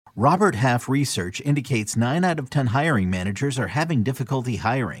Robert Half research indicates 9 out of 10 hiring managers are having difficulty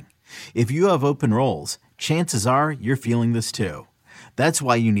hiring. If you have open roles, chances are you're feeling this too. That's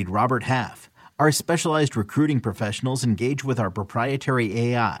why you need Robert Half. Our specialized recruiting professionals engage with our proprietary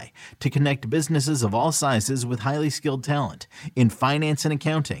AI to connect businesses of all sizes with highly skilled talent in finance and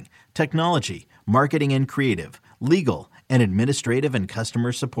accounting, technology, marketing and creative, legal, and administrative and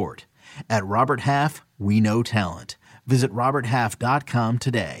customer support. At Robert Half, we know talent. Visit roberthalf.com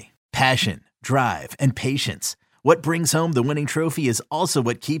today. Passion, drive, and patience. What brings home the winning trophy is also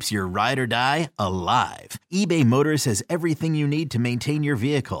what keeps your ride or die alive. eBay Motors has everything you need to maintain your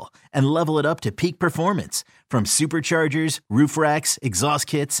vehicle and level it up to peak performance, from superchargers, roof racks, exhaust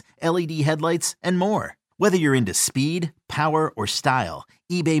kits, LED headlights, and more. Whether you're into speed, power, or style,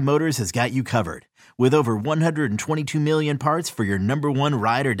 eBay Motors has got you covered. With over 122 million parts for your number one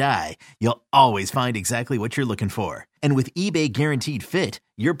ride or die, you'll always find exactly what you're looking for. And with eBay Guaranteed Fit,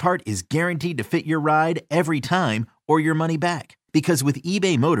 your part is guaranteed to fit your ride every time or your money back. Because with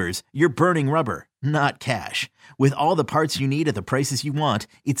eBay Motors, you're burning rubber, not cash. With all the parts you need at the prices you want,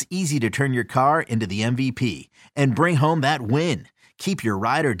 it's easy to turn your car into the MVP and bring home that win. Keep your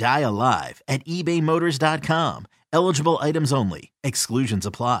ride or die alive at ebaymotors.com. Eligible items only. Exclusions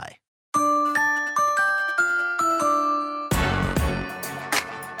apply.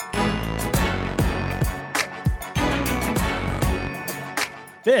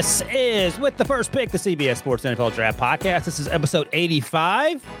 This is With the First Pick, the CBS Sports NFL Draft Podcast. This is episode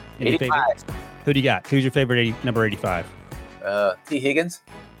 85. 85. Who do you got? Who's your favorite number 85? T. Higgins.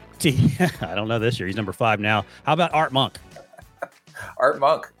 I don't know this year. He's number 5 now. How about Art Monk? Art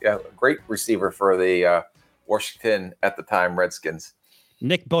Monk, yeah, great receiver for the Washington, at the time, Redskins.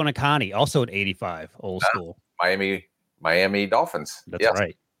 Nick Bonacani, also at 85, old school. Miami Dolphins. That's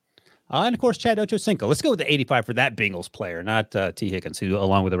right. And, of course, Chad Ochocinco. Let's go with the 85 for that Bengals player, not T. Higgins, who,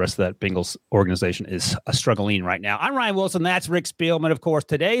 along with the rest of that Bengals organization, is struggling right now. I'm Ryan Wilson. That's Rick Spielman, of course.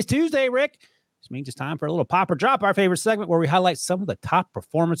 Today's Tuesday, Rick. This means it's time for a little pop or drop, our favorite segment where we highlight some of the top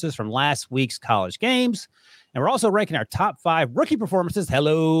performances from last week's college games. And we're also ranking our top 5 rookie performances.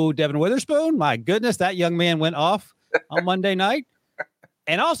 Hello, Devin Witherspoon. My goodness, that young man went off on Monday night.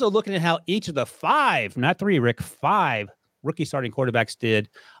 And also looking at how each of the 5, not 3, Rick, 5 rookie starting quarterbacks did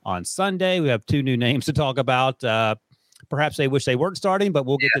on Sunday. We have 2 new names to talk about. Perhaps they wish they weren't starting, but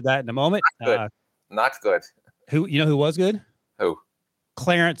we'll get to that in a moment. Not good. Who was good? Who?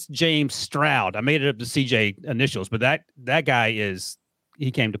 Clarence James Stroud. I made it up to CJ initials, but that guy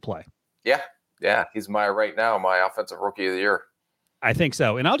he came to play. Yeah. He's my offensive rookie of the year. I think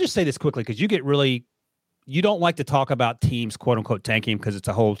so. And I'll just say this quickly, because you don't like to talk about teams, quote unquote, tanking, because it's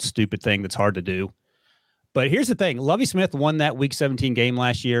a whole stupid thing that's hard to do. But here's the thing. Lovie Smith won that Week 17 game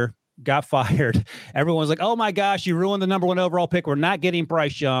last year, got fired. Everyone's like, oh, my gosh, you ruined the number 1 overall pick. We're not getting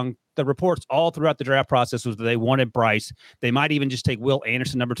Bryce Young. The reports all throughout the draft process was that they wanted Bryce. They might even just take Will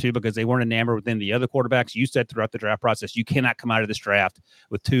Anderson, number 2, because they weren't enamored with any of the other quarterbacks. You said throughout the draft process, you cannot come out of this draft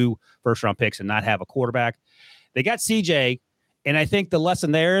with 2 first-round picks and not have a quarterback. They got CJ, and I think the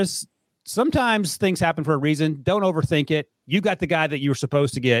lesson there is sometimes things happen for a reason. Don't overthink it. You got the guy that you were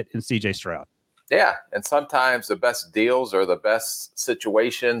supposed to get in CJ Stroud. Yeah, and sometimes the best deals or the best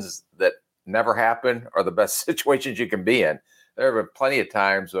situations that never happen are the best situations you can be in. There have been plenty of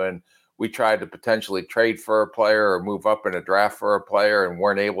times when we tried to potentially trade for a player or move up in a draft for a player and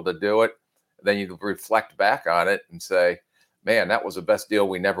weren't able to do it. Then you reflect back on it and say, man, that was the best deal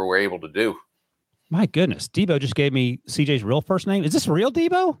we never were able to do. My goodness, Debo just gave me CJ's real first name. Is this real,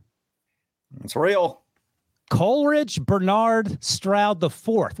 Debo? It's real. Coleridge Bernard Stroud IV.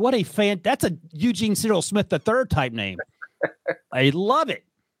 What a fan. That's a Eugene Cyril Smith III type name. I love it.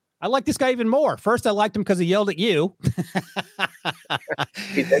 I like this guy even more. First, I liked him because he yelled at you.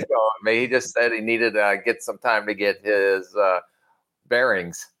 He did go at me. He just said he needed to get some time to get his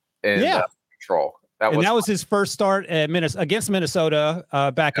bearings in control. That was his first start at against Minnesota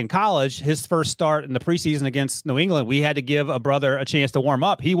back in college. His first start in the preseason against New England. We had to give a brother a chance to warm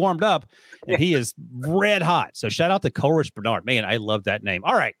up. He warmed up, and he is red hot. So shout out to Coleridge Bernard. Man, I love that name.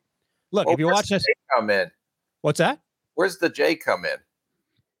 All right. Look, if you watch this. Come in. What's that? Where's the J come in?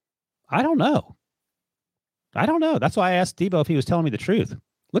 I don't know. That's why I asked Debo if he was telling me the truth.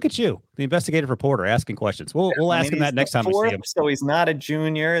 Look at you, the investigative reporter, asking questions. We'll ask him that next time we see him. So he's not a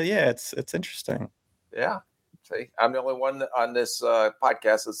junior. Yeah, it's interesting. Yeah. See, I'm the only one on this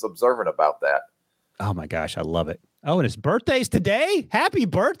podcast that's observant about that. Oh, my gosh. I love it. Oh, and his birthday's today? Happy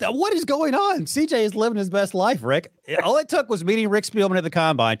birthday. What is going on? CJ is living his best life, Rick. All it took was meeting Rick Spielman at the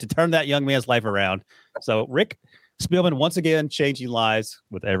Combine to turn that young man's life around. So, Rick Spielman, once again, changing lives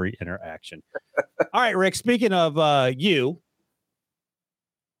with every interaction. All right, Rick, speaking of you,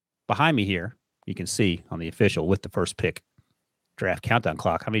 behind me here, you can see on the official with the first pick draft countdown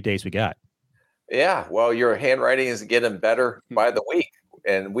clock, how many days we got. Yeah, well, your handwriting is getting better by the week,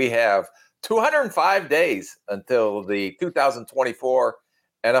 and we have 205 days until the 2024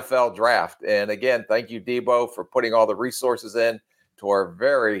 NFL draft. And again, thank you, Debo, for putting all the resources in to our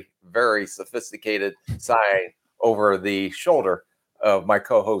very, very sophisticated sign over the shoulder of my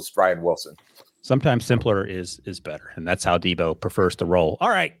co-host, Ryan Wilson. Sometimes simpler is better, and that's how Debo prefers to roll. All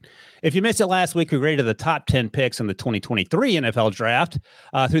right. If you missed it last week, we graded the top 10 picks in the 2023 NFL draft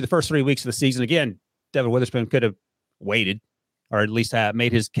through the first 3 weeks of the season. Again, Devin Witherspoon could have waited, or at least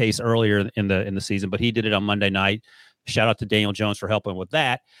made his case earlier in the season, but he did it on Monday night. Shout out to Daniel Jones for helping with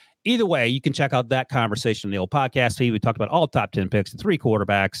that. Either way, you can check out that conversation in the old podcast feed. We talked about all top 10 picks, the 3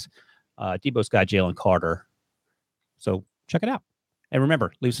 quarterbacks. Debo's got Jalen Carter. So check it out. And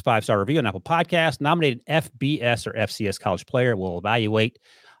remember, leave us a 5-star review on Apple Podcasts. Nominated FBS or FCS college player will evaluate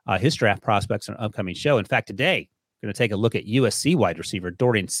his draft prospects on an upcoming show. In fact, today, we're going to take a look at USC wide receiver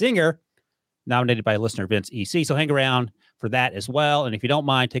Dorian Singer, nominated by listener Vince EC. So hang around for that as well. And if you don't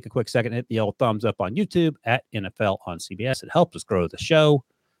mind, take a quick second, hit the old thumbs up on YouTube at NFL on CBS. It helps us grow the show.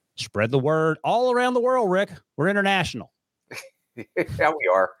 Spread the word all around the world, Rick. We're international. Yeah, we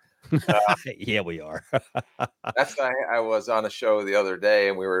are. Yeah, we are. That's why I was on a show the other day,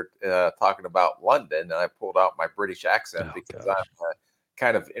 and we were talking about London, and I pulled out my British accent because I'm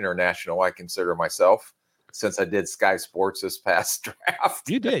kind of international, I consider myself, since I did Sky Sports this past draft.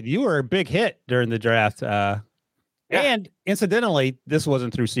 You did. You were a big hit during the draft. And incidentally, this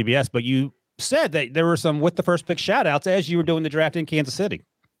wasn't through CBS, but you said that there were some with the first pick shout outs as you were doing the draft in Kansas City.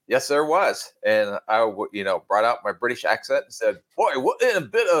 Yes, there was. And I, brought out my British accent and said, boy, what in a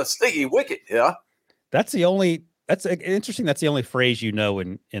bit of a sticky wicket, yeah. That's interesting. That's the only phrase you know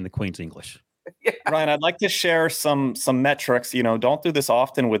in the Queen's English. Yeah. Ryan, I'd like to share some metrics. Don't do this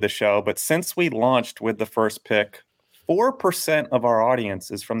often with the show, but since we launched with the first pick, 4% of our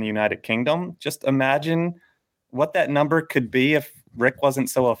audience is from the United Kingdom. Just imagine what that number could be if Rick wasn't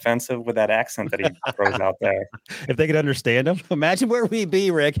so offensive with that accent that he throws out there. If they could understand him, imagine where we'd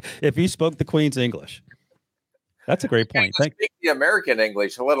be, Rick, if you spoke the Queen's English. That's a great point. Speak the American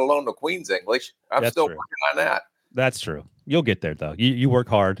English, let alone the Queen's English. I'm still working on that. That's true. You'll get there, though. You work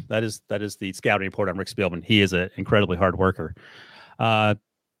hard. That is the scouting report on Rick Spielman. He is an incredibly hard worker. I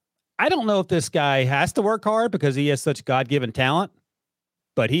don't know if this guy has to work hard because he has such God-given talent,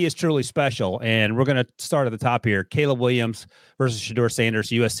 but he is truly special. And we're going to start at the top here. Caleb Williams versus Shedeur Sanders.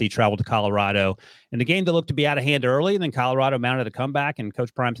 USC traveled to Colorado. And the game that looked to be out of hand early, and then Colorado mounted a comeback. And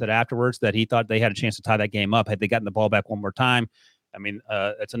Coach Prime said afterwards that he thought they had a chance to tie that game up had they gotten the ball back one more time. I mean,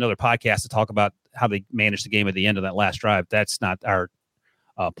 it's another podcast to talk about how they managed the game at the end of that last drive. That's not our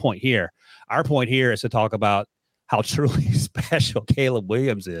point here. Our point here is to talk about how truly special Caleb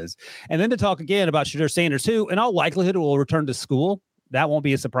Williams is. And then to talk again about Shedeur Sanders, who in all likelihood will return to school. That won't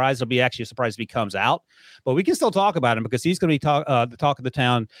be a surprise. It'll be actually a surprise if he comes out. But we can still talk about him because he's going to be the talk of the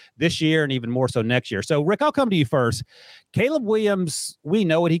town this year and even more so next year. So, Rick, I'll come to you first. Caleb Williams, we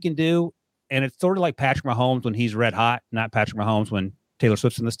know what he can do. And it's sort of like Patrick Mahomes when he's red hot, not Patrick Mahomes when Taylor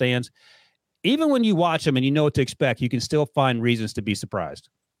Swift's in the stands. Even when you watch him and you know what to expect, you can still find reasons to be surprised.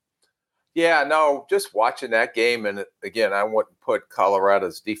 Yeah, no, just watching that game. And again, I wouldn't put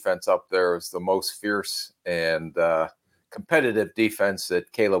Colorado's defense up there as the most fierce and competitive defense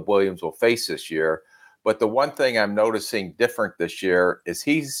that Caleb Williams will face this year. But the one thing I'm noticing different this year is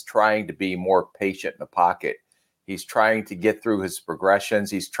he's trying to be more patient in the pocket. He's trying to get through his progressions.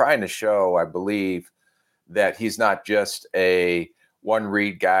 He's trying to show, I believe, that he's not just a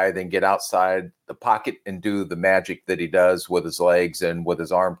one-read guy, then get outside the pocket and do the magic that he does with his legs and with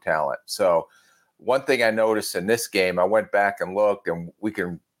his arm talent. So one thing I noticed in this game, I went back and looked, and we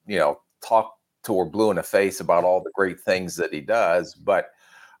can, talk till we're blue in the face about all the great things that he does. But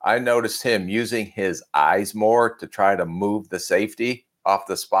I noticed him using his eyes more to try to move the safety off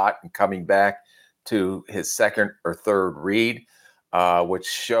the spot and coming back to his second or third read, which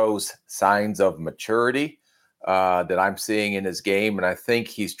shows signs of maturity that I'm seeing in his game. And I think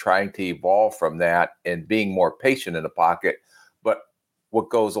he's trying to evolve from that and being more patient in the pocket. But what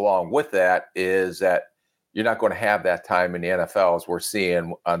goes along with that is that you're not going to have that time in the NFL, as we're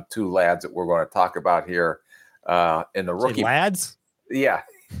seeing on two lads that we're going to talk about here in the rookie. Lads? Yeah,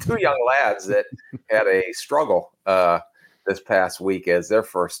 two young lads that had a struggle this past week as their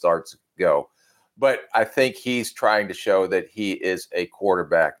first starts go. But I think he's trying to show that he is a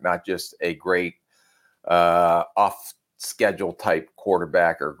quarterback, not just a great off-schedule type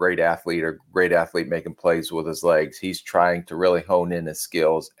quarterback or great athlete making plays with his legs. He's trying to really hone in his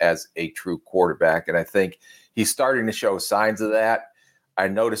skills as a true quarterback. And I think he's starting to show signs of that. I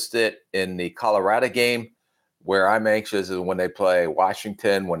noticed it in the Colorado game. Where I'm anxious is when they play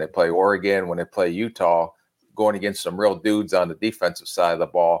Washington, when they play Oregon, when they play Utah, going against some real dudes on the defensive side of the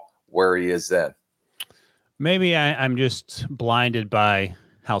ball, where he is then. Maybe I'm just blinded by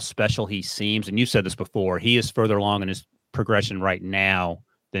how special he seems. And you said this before. He is further along in his progression right now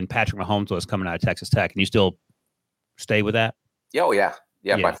than Patrick Mahomes was coming out of Texas Tech. And you still stay with that? Oh, yeah.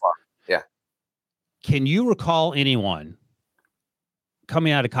 Yeah, by far. Yeah. Can you recall anyone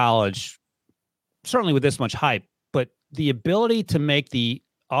coming out of college, certainly with this much hype, but the ability to make the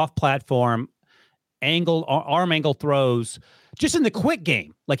off-platform arm angle throws just in the quick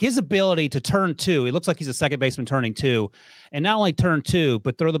game, like his ability to turn two? It looks like he's a second baseman turning two, and not only turn two,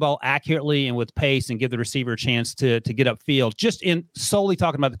 but throw the ball accurately and with pace and give the receiver a chance to get upfield, just in solely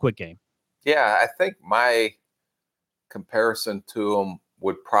talking about the quick game. Yeah, I think my comparison to him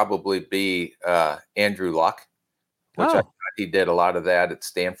would probably be Andrew Luck, which I thought he did a lot of that at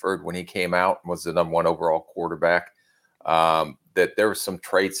Stanford when he came out and was the number one overall quarterback. That there were some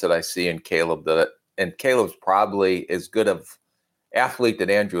traits that I see in Caleb and Caleb's probably as good of athlete that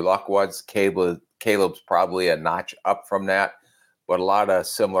Andrew Luck was. Caleb's probably a notch up from that, but a lot of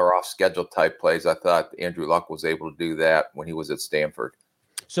similar off-schedule type plays. I thought Andrew Luck was able to do that when he was at Stanford.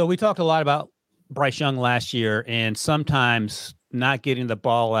 So we talked a lot about Bryce Young last year, and sometimes not getting the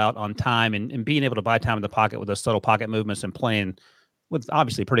ball out on time and being able to buy time in the pocket with those subtle pocket movements and playing with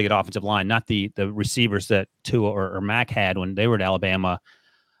obviously a pretty good offensive line, not the receivers that Tua or Mac had when they were at Alabama.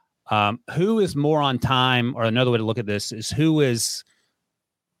 Who is more on time, or another way to look at this is who is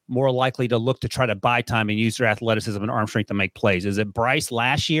more likely to look to try to buy time and use their athleticism and arm strength to make plays? Is it Bryce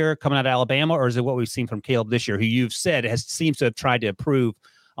last year coming out of Alabama, or is it what we've seen from Caleb this year, who you've said seems to have tried to improve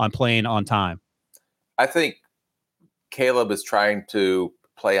on playing on time? I think Caleb is trying to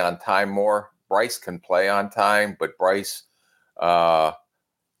play on time more. Bryce can play on time, but Bryce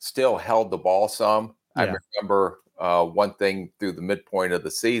still held the ball some. Yeah. I remember one thing through the midpoint of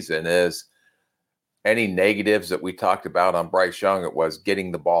the season is any negatives that we talked about on Bryce Young, it was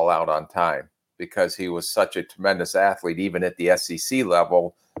getting the ball out on time, because he was such a tremendous athlete, even at the SEC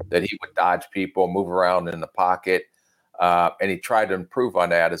level, that he would dodge people, move around in the pocket. And he tried to improve on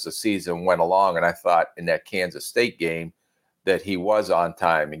that as the season went along. And I thought in that Kansas State game that he was on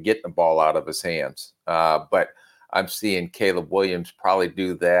time and getting the ball out of his hands. But I'm seeing Caleb Williams probably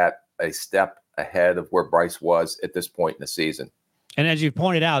do that a step ahead of where Bryce was at this point in the season. And as you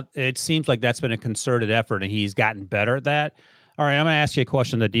pointed out, it seems like that's been a concerted effort, and he's gotten better at that. All right, I'm going to ask you a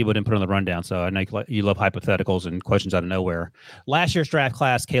question that Debo didn't put on the rundown, so I know you love hypotheticals and questions out of nowhere. Last year's draft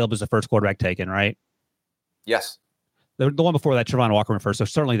class, Caleb was the first quarterback taken, right? Yes. The one before that, Trevon Walker went first, so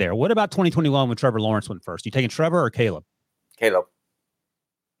certainly there. What about 2021 when Trevor Lawrence went first? You taking Trevor or Caleb? Caleb.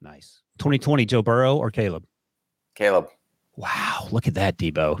 Nice. 2020, Joe Burrow or Caleb? Caleb. Wow, look at that,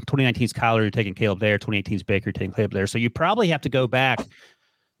 Debo. 2019's Kyler, you're taking Caleb there. 2018's Baker, you're taking Caleb there. So you probably have to go back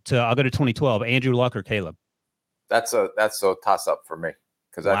to, I'll go to 2012, Andrew Luck or Caleb? That's a toss-up for me,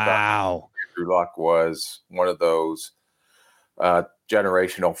 because I thought Andrew Luck was one of those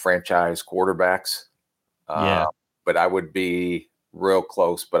generational franchise quarterbacks. Yeah. But I would be real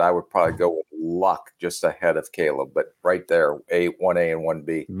close, but I would probably go with Luck just ahead of Caleb. But right there, 1A and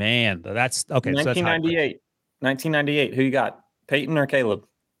 1B. Man, that's okay. 1998. 1998. Who you got? Peyton or Caleb?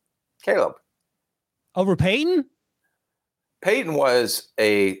 Caleb. Over Peyton? Peyton was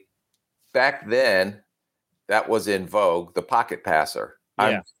back then, that was in vogue, the pocket passer. Yeah.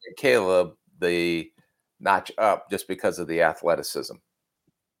 I'm Caleb, the notch up just because of the athleticism.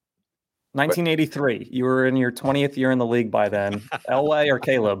 1983. You were in your 20th year in the league by then. Elway or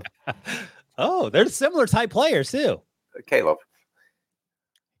Caleb? Oh, they're similar type players too. Caleb.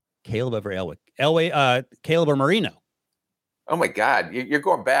 Caleb over Elway. Caleb or Marino? Oh my God, you're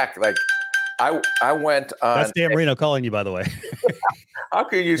going back. Like I went on. That's Dan Marino calling you, by the way. How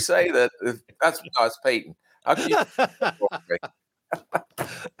can you say that? That's Peyton. How can you?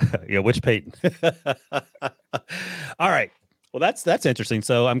 Yeah, which Peyton? All right. Well, that's interesting.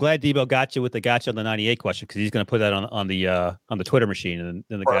 So I'm glad Debo got you with the gotcha on the 98 question, because he's going to put that on the Twitter machine, and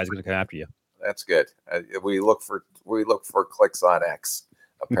then the guy's going to come after you. That's good. We look for clicks on X.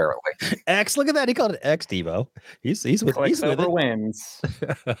 Apparently, X. Look at that. He called it X, Debo. He's with over wins.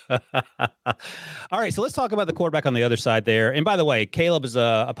 All right, so let's talk about the quarterback on the other side there. And by the way, Caleb is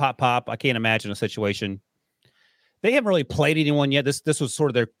a pop. I can't imagine a situation. They haven't really played anyone yet. This was sort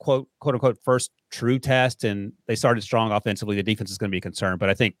of their quote unquote first true test, and they started strong offensively. The defense is going to be a concern, but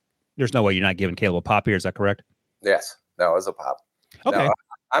I think there's no way you're not giving Caleb a pop here. Is that correct? Yes. No, it's a pop. Okay. No,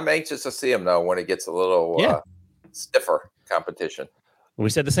 I'm anxious to see him though when it gets a little stiffer competition. We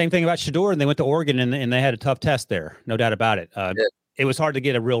said the same thing about Shedeur, and they went to Oregon, and they had a tough test there. No doubt about it. it was hard to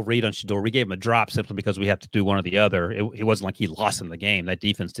get a real read on Shedeur. We gave him a drop simply because we have to do one or the other. It wasn't like he lost in the game. That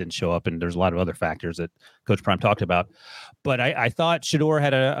defense didn't show up, and there's a lot of other factors that Coach Prime talked about. But I thought Shedeur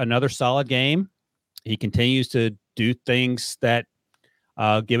had another solid game. He continues to do things that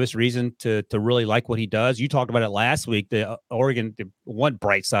give us reason to really like what he does. You talked about it last week. The one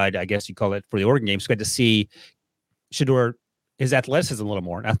bright side, I guess you call it, for the Oregon game, is good to see Shedeur, his athleticism a little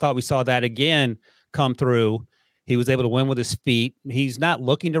more. And I thought we saw that again come through. He was able to win with his feet. He's not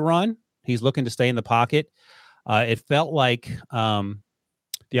looking to run. He's looking to stay in the pocket. It felt like the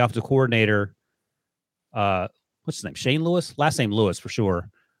offensive coordinator, what's his name? Shane Lewis? Last name Lewis for sure,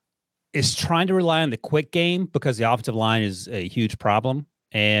 is trying to rely on the quick game because the offensive line is a huge problem.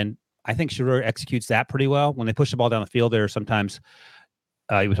 And I think Shedeur executes that pretty well. When they push the ball down the field, there are sometimes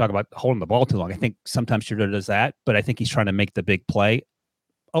you would talk about holding the ball too long. I think sometimes Shedeur does that, but I think he's trying to make the big play.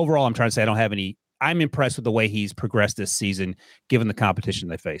 Overall, I'm trying to say I'm impressed with the way he's progressed this season, given the competition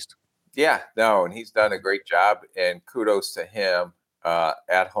they faced. Yeah, no, and he's done a great job, and kudos to him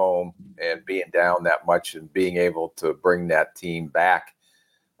at home and being down that much and being able to bring that team back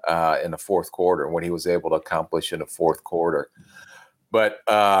in the fourth quarter and what he was able to accomplish in the fourth quarter. But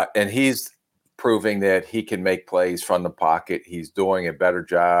and he's proving that he can make plays from the pocket. He's doing a better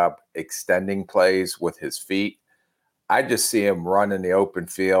job extending plays with his feet. I just see him run in the open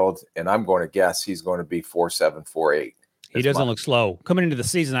field, and I'm going to guess he's going to be 4.7, 4.8. He doesn't look slow. Coming into the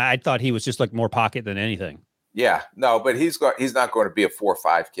season, I thought he was just like more pocket than anything. Yeah, no, but he's not going to be a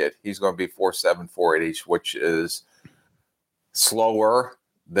 4.5 kid. He's going to be 4.7, 4.8, which is slower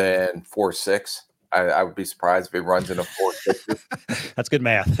than 4.6. I would be surprised if he runs in a 4.6. That's good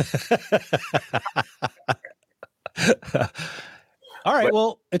math. All right,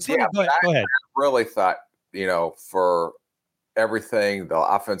 well, it's go ahead. I really thought, for everything, the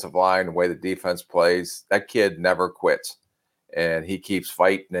offensive line, the way the defense plays, that kid never quits. And he keeps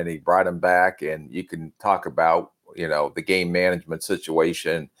fighting, and he brought him back. And you can talk about, the game management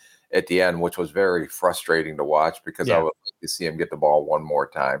situation at the end, which was very frustrating to watch because I would like to see him get the ball one more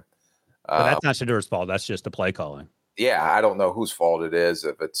time. But that's not Shedeur's fault. That's just the play calling. Yeah, I don't know whose fault it is.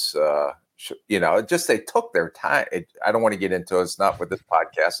 If it's, just they took their time. I don't want to get into it. It's not what this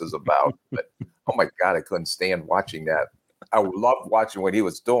podcast is about. But, oh, my God, I couldn't stand watching that. I loved watching what he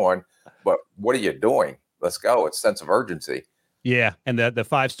was doing. But what are you doing? Let's go. It's sense of urgency. Yeah, and the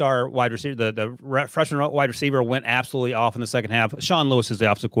five-star wide receiver, the freshman wide receiver went absolutely off in the second half. Sean Lewis is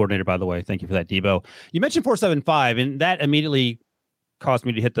the offensive coordinator, by the way. Thank you for that, Debo. You mentioned 4.75, and that immediately caused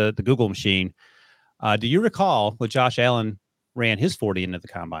me to hit the Google machine. Do you recall what Josh Allen ran his 40 into the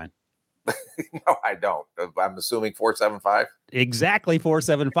combine? No, I don't. I'm assuming 4.75. Exactly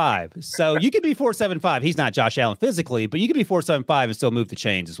 4.75. So you could be 4.75. He's not Josh Allen physically, but you could be 4.75 and still move the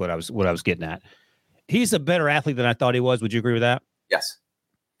chains. Is what I was getting at. He's a better athlete than I thought he was. Would you agree with that? Yes.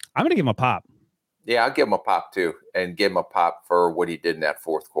 I'm going to give him a pop. Yeah, I'll give him a pop too, and give him a pop for what he did in that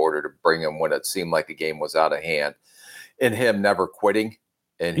fourth quarter to bring him when it seemed like the game was out of hand, and him never quitting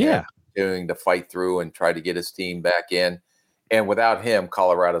and him doing the fight through and try to get his team back in. And without him,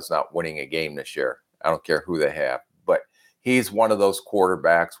 Colorado's not winning a game this year. I don't care who they have, but he's one of those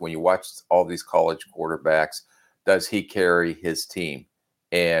quarterbacks. When you watch all these college quarterbacks, does he carry his team?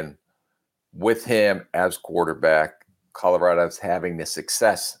 And with him as quarterback, Colorado's having the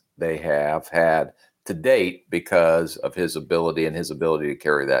success they have had to date because of his ability to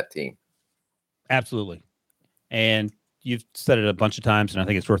carry that team. Absolutely. And you've said it a bunch of times, and I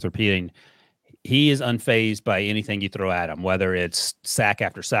think it's worth repeating. He is unfazed by anything you throw at him, whether it's sack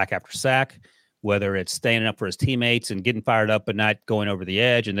after sack after sack, whether it's standing up for his teammates and getting fired up but not going over the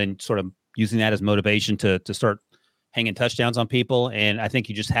edge, and then sort of using that as motivation to start hanging touchdowns on people. And I think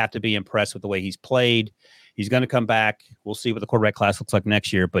you just have to be impressed with the way he's played. He's going to come back. We'll see what the quarterback class looks like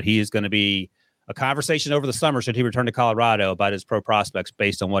next year, but he is going to be a conversation over the summer should he return to Colorado about his pro prospects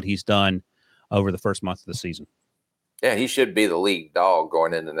based on what he's done over the first month of the season. Yeah, he should be the league dog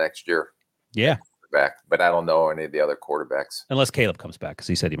going into next year. Yeah. Back, but I don't know any of the other quarterbacks. Unless Caleb comes back, because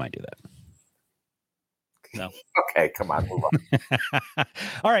he said he might do that. No. Okay, come on, move on.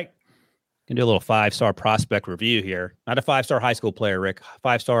 All right. Can do a little 5-star prospect review here. Not a 5-star high school player, Rick.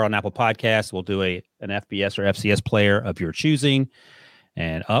 5-star on Apple Podcasts. We'll do an FBS or FCS player of your choosing.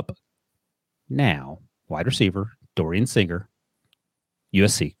 And up now, wide receiver, Dorian Singer,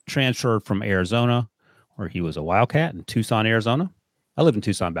 USC. Transferred from Arizona, where he was a Wildcat in Tucson, Arizona. I lived in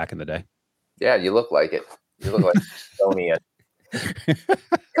Tucson back in the day. Yeah, you look like it. You look like Estonian.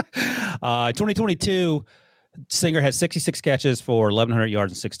 2022, Singer had 66 catches for 1,100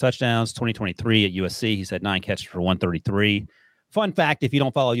 yards and 6 touchdowns. 2023 at USC, he's had 9 catches for 133. Fun fact, if you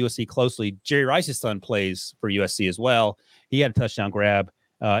don't follow USC closely, Jerry Rice's son plays for USC as well. He had a touchdown grab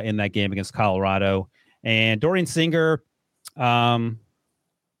in that game against Colorado. And Dorian Singer, what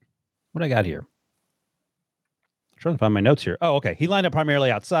I got here? I'm trying to find my notes here. Oh, okay. He lined up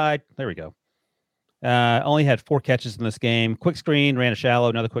primarily outside. There we go. Only had 4 catches in this game. Quick screen, ran a shallow,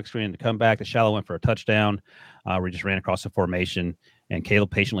 another quick screen to come back. The shallow went for a touchdown. We just ran across the formation, and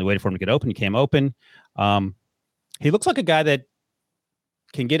Caleb patiently waited for him to get open. He came open. He looks like a guy that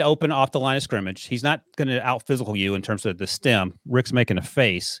can get open off the line of scrimmage. He's not going to out physical you in terms of the stem. Rick's making a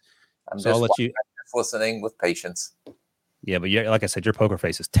face. I'm so I'll let you. Just listening with patience. Yeah, but like I said, your poker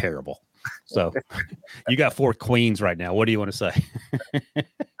face is terrible. So you got 4 queens right now. What do you want to say?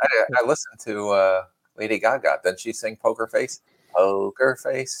 I listened to Lady Gaga. Didn't she sing Poker Face? Poker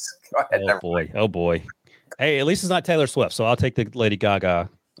Face. Go ahead, Oh boy. Hey, at least it's not Taylor Swift. So I'll take the Lady Gaga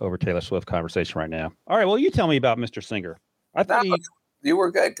over Taylor Swift conversation right now. All right. Well, you tell me about Mr. Singer. I thought you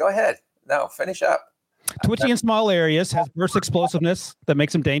were good. Go ahead. No, finish up. Twitchy in small areas, has burst explosiveness that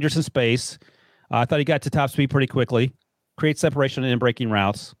makes him dangerous in space. I thought he got to top speed pretty quickly. Creates separation in breaking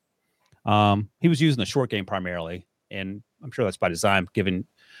routes. He was using the short game primarily, and I'm sure that's by design, given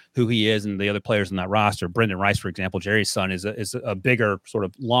who he is and the other players in that roster. Brendan Rice, for example, Jerry's son, is a bigger, sort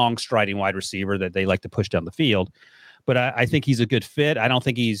of long striding wide receiver that they like to push down the field. But I think he's a good fit. I don't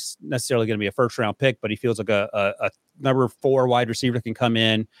think he's necessarily going to be a first-round pick, but he feels like a number 4 wide receiver that can come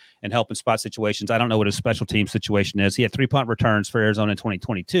in and help in spot situations. I don't know what his special team situation is. He had 3 punt returns for Arizona in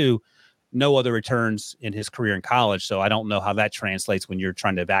 2022. No other returns in his career in college, so I don't know how that translates when you're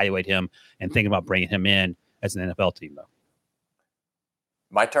trying to evaluate him and thinking about bringing him in as an NFL team, though.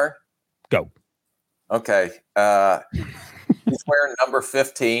 My turn? Go. Okay. He's wearing number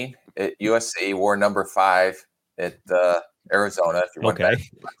 15 at USC, wore number 5 at Arizona. If you went back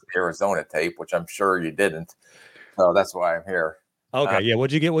to the Arizona tape, which I'm sure you didn't. So that's why I'm here. Okay. Yeah.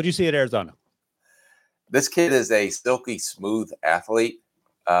 What'd you see at Arizona? This kid is a silky smooth athlete.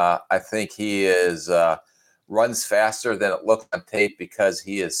 I think he runs faster than it looks on tape because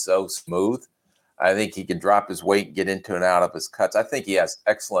he is so smooth. I think he can drop his weight and get into and out of his cuts. I think he has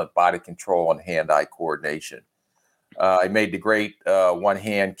excellent body control and hand-eye coordination. He made the great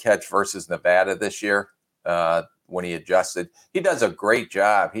one-hand catch versus Nevada this year when he adjusted. He does a great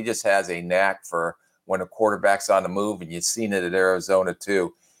job. He just has a knack for when a quarterback's on the move, and you've seen it at Arizona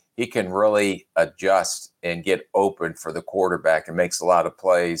too. He can really adjust and get open for the quarterback and makes a lot of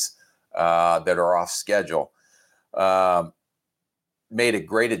plays that are off schedule. Made a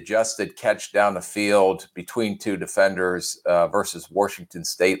great adjusted catch down the field between 2 defenders versus Washington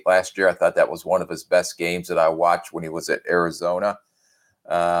State last year. I thought that was one of his best games that I watched when he was at Arizona.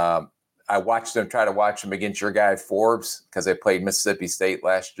 I watched him try to watch him against your guy Forbes because they played Mississippi State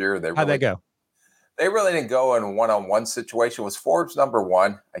last year. How'd that go? They really didn't go in a one-on-one situation. Was Forbes number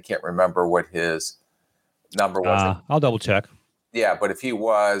 1? I can't remember what his number was. I'll double check. Yeah, but if he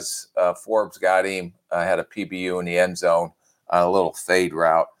was, Forbes got him, had a PBU in the end zone on a little fade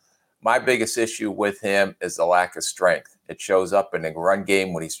route. My biggest issue with him is the lack of strength. It shows up in the run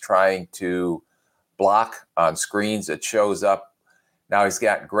game when he's trying to block on screens. It shows up. Now he's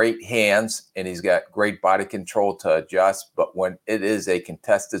got great hands and he's got great body control to adjust. But when it is a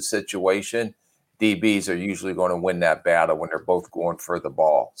contested situation, DBs are usually going to win that battle when they're both going for the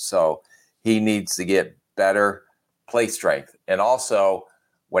ball. So he needs to get better play strength. And also,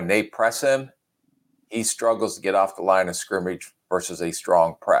 when they press him, he struggles to get off the line of scrimmage versus a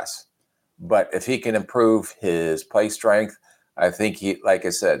strong press. But if he can improve his play strength, I think he, like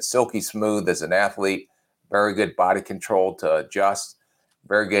I said, silky smooth as an athlete, very good body control to adjust,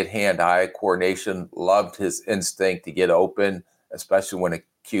 very good hand-eye coordination, loved his instinct to get open, especially when a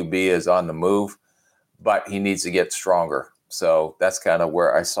QB is on the move. But he needs to get stronger. So that's kind of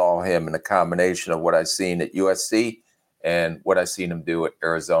where I saw him in a combination of what I've seen at USC and what I've seen him do at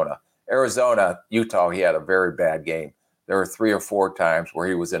Arizona. Utah, he had a very bad game. There were 3 or 4 times where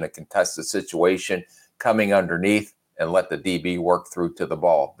he was in a contested situation, coming underneath and let the DB work through to the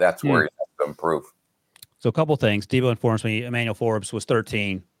ball. That's where he has to improve. So a couple of things. Debo informs me Emmanuel Forbes was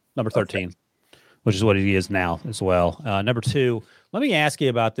number 13, which is what he is now as well. Number 2, let me ask you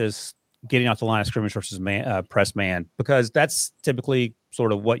about this getting off the line of scrimmage versus press man, because that's typically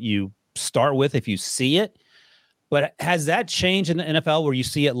sort of what you start with if you see it. But has that changed in the NFL where you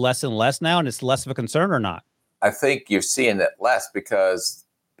see it less and less now and it's less of a concern or not? I think you're seeing it less because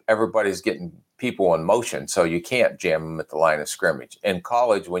everybody's getting people in motion, so you can't jam them at the line of scrimmage. In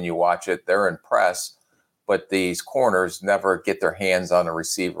college, when you watch it, they're in press, but these corners never get their hands on a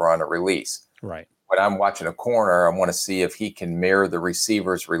receiver on a release. Right. When I'm watching a corner, I want to see if he can mirror the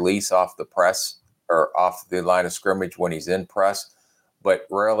receiver's release off the press or off the line of scrimmage when he's in press. but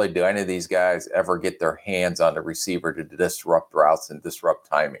rarely do any of these guys ever get their hands on the receiver to disrupt routes and disrupt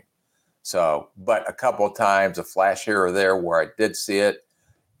timing. So, but a couple of times, a flash here or there where I did see it,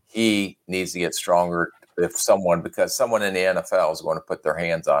 he needs to get stronger because someone in the NFL is going to put their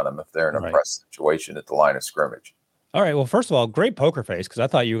hands on him if they're in a press situation at the line of scrimmage. All right. Well, first of all, great poker face, because I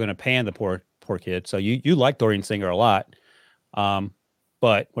thought you were going to pan the poor kid. So you like Dorian Singer a lot.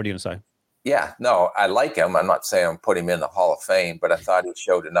 But what are you going to say? Yeah, no, I like him. I'm not saying I'm putting him in the Hall of Fame, but I thought he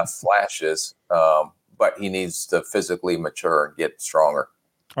showed enough flashes. But he needs to physically mature and get stronger.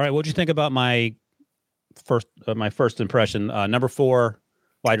 All right. What'd you think about my first impression? Number 4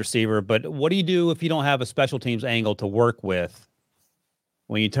 wide receiver. But what do you do if you don't have a special teams angle to work with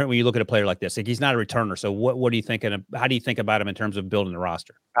when you look at a player like this? Like, he's not a returner. So what are you thinking? How do you think about him in terms of building the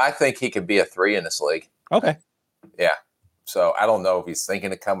roster? I think he could be a 3 in this league. Okay. Yeah. So I don't know if he's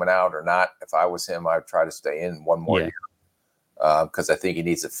thinking of coming out or not. If I was him, I'd try to stay in one more year because I think he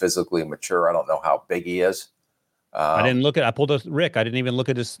needs to physically mature. I don't know how big he is. I pulled up Rick. I didn't even look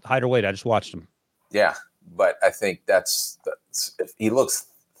at his height or weight. I just watched him. Yeah. But I think he looks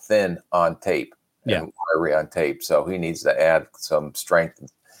thin on tape and wiry on tape. So he needs to add some strength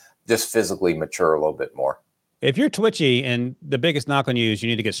and just physically mature a little bit more. If you're twitchy and the biggest knock on you is you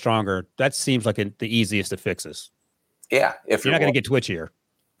need to get stronger, that seems like the easiest of fixes. Yeah. If you're not going to get twitchier,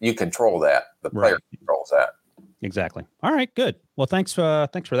 you control that. The player controls that. Exactly. All right, good. Well, thanks for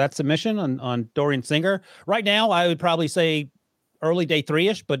that submission on Dorian Singer. Right now, I would probably say early day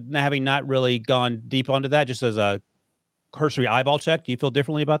 3-ish, but having not really gone deep onto that, just as a cursory eyeball check. Do you feel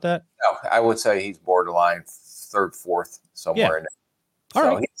differently about that? No, I would say he's borderline 3rd, 4th, somewhere in there.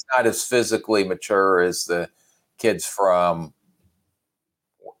 So he's not as physically mature as the kids from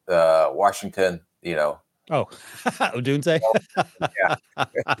Washington, Oh, Odunze? Yeah.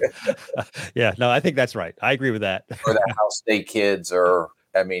 Yeah, no, I think that's right. I agree with that. Or the Ohio State kids,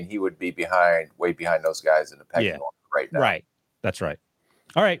 he would be way behind those guys in the pecking order right now. Right. That's right.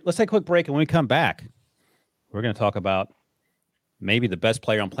 All right, let's take a quick break. And when we come back, we're going to talk about maybe the best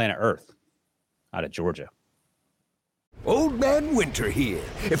player on planet Earth out of Georgia. Old Man Winter here.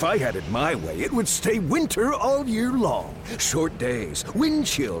 If I had it my way, it would stay winter all year long. Short days, wind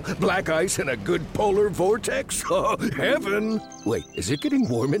chill, black ice, and a good polar vortex. Oh, heaven. Wait, is it getting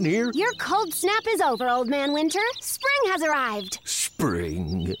warm in here? Your cold snap is over, Old Man Winter. Spring has arrived.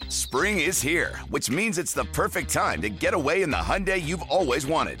 Spring. Spring is here, which means it's the perfect time to get away in the Hyundai you've always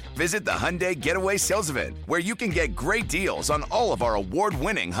wanted. Visit the Hyundai Getaway Sales Event, where you can get great deals on all of our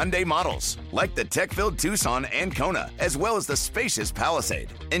award-winning Hyundai models, like the tech-filled Tucson and Kona, as well as the spacious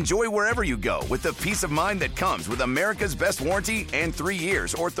Palisade. Enjoy wherever you go with the peace of mind that comes with America's best warranty and 3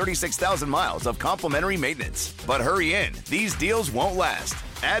 years or 36,000 miles of complimentary maintenance. But hurry in, these deals won't last.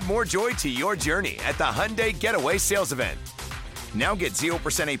 Add more joy to your journey at the Hyundai Getaway Sales Event. Now get 0%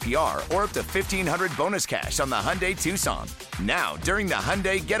 APR or up to $1,500 bonus cash on the Hyundai Tucson. Now, during the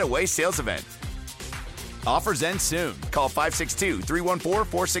Hyundai Getaway Sales Event. Offers end soon. Call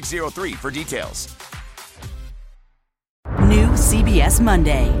 562-314-4603 for details. New CBS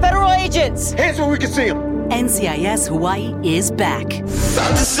Monday. Federal agents! Hands where we can see them! NCIS Hawaii is back. About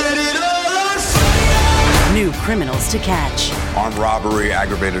to set it on fire! New criminals to catch. Armed robbery,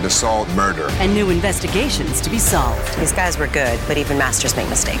 aggravated assault, murder. And new investigations to be solved. These guys were good, but even masters make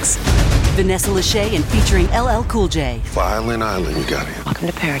mistakes. Vanessa Lachey and featuring LL Cool J. Violent Island, you got it. Welcome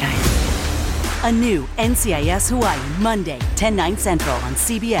to paradise. A new NCIS Hawaii, Monday, 10/9 Central on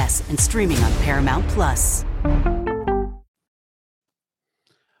CBS and streaming on Paramount+.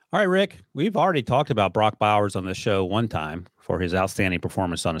 All right, Rick, we've already talked about Brock Bowers on the show one time for his outstanding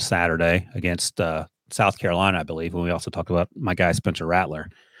performance on a Saturday against South Carolina, I believe. And we also talked about my guy, Spencer Rattler.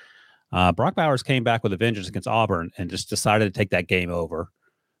 Brock Bowers came back with a vengeance against Auburn and just decided to take that game over.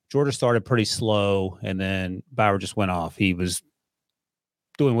 Georgia started pretty slow, and then Bowers just went off. He was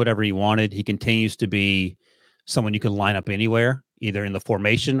doing whatever he wanted. He continues to be someone you can line up anywhere, either in the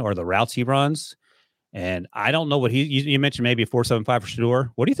formation or the routes he runs. And I don't know what you mentioned maybe a 4.75 for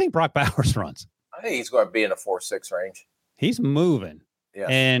Shedeur. What do you think Brock Bowers runs? I think he's going to be in a 4.6 range. He's moving. Yeah.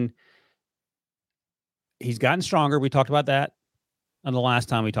 And he's gotten stronger. We talked about that on the last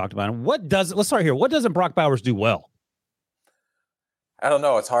time we talked about him. Let's start here. What doesn't Brock Bowers do well? I don't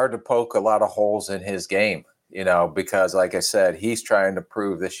know. It's hard to poke a lot of holes in his game, because like I said, he's trying to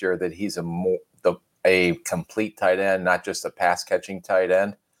prove this year that he's a complete tight end, not just a pass catching tight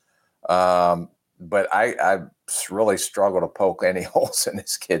end. But I really struggle to poke any holes in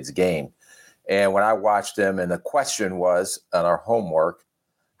this kid's game. And when I watched him, and the question was on our homework,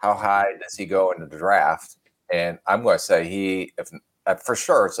 how high does he go in the draft? And I'm going to say for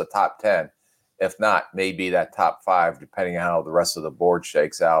sure it's a top 10, If not, maybe that top 5, depending on how the rest of the board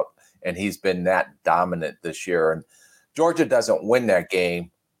shakes out. And he's been that dominant this year. And Georgia doesn't win that game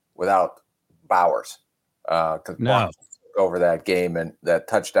without Bowers. Because Bowers took over that game and that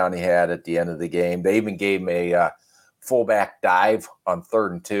touchdown he had at the end of the game. They even gave him a fullback dive on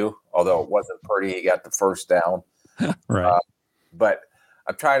 3rd and 2, although it wasn't pretty. He got the first down. Right. But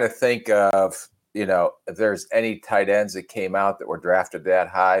I'm trying to think of, if there's any tight ends that came out that were drafted that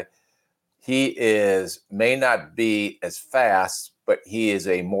high. He may not be as fast, but he is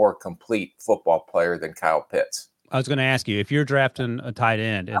a more complete football player than Kyle Pitts. I was going to ask you, if you're drafting a tight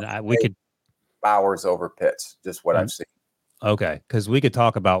end, and we could Bowers over Pitts, just what I've seen. Okay, because we could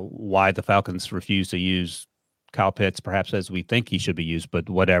talk about why the Falcons refuse to use Kyle Pitts, perhaps as we think he should be used, but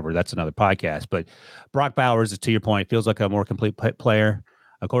whatever, that's another podcast. But Brock Bowers, to your point, feels like a more complete player.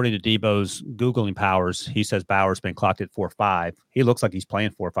 According to Debo's Googling Powers, he says Bowers been clocked at 4.5. He looks like he's playing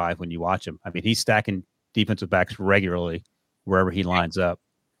 4.5 when you watch him. I mean, he's stacking defensive backs regularly wherever he lines up.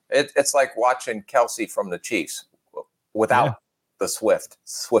 It's like watching Kelsey from the Chiefs without the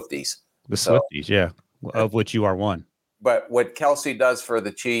Swifties. The Swifties, yeah, of which you are one. But what Kelsey does for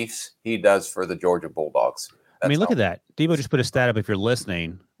the Chiefs, he does for the Georgia Bulldogs. Look at that. Debo just put a stat up if you're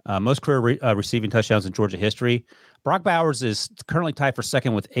listening. Most career receiving touchdowns in Georgia history. Brock Bowers is currently tied for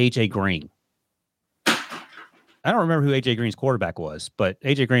second with A.J. Green. I don't remember who A.J. Green's quarterback was, but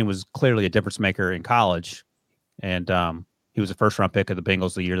A.J. Green was clearly a difference maker in college. And he was a first-round pick of the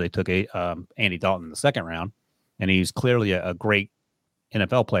Bengals the year they took Andy Dalton in the second round. And he's clearly a great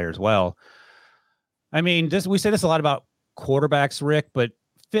NFL player as well. I mean, we say this a lot about quarterbacks, Rick, but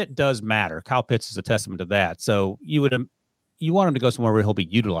fit does matter. Kyle Pitts is a testament to that. So you want him to go somewhere where he'll be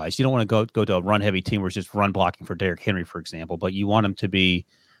utilized. You don't want to go to a run-heavy team where it's just run blocking for Derrick Henry, for example, but you want him to be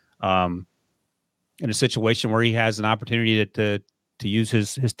in a situation where he has an opportunity to use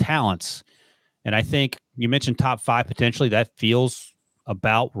his talents. And I think you mentioned top 5 potentially. That feels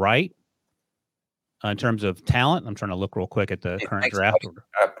about right in terms of talent. I'm trying to look real quick at the current draft order.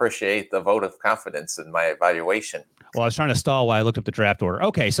 I appreciate the vote of confidence in my evaluation. Well, I was trying to stall while I looked up the draft order.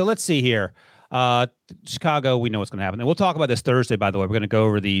 Okay, so let's see here. Chicago, we know what's going to happen. And we'll talk about this Thursday, by the way. We're going to go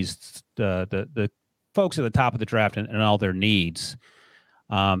over these the folks at the top of the draft and all their needs.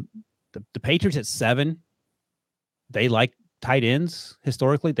 The Patriots at 7, they like tight ends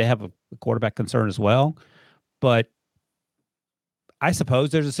historically. They have a quarterback concern as well. But I suppose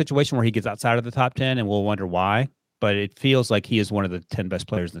there's a situation where he gets outside of the top 10 and we'll wonder why. But it feels like he is one of the 10 best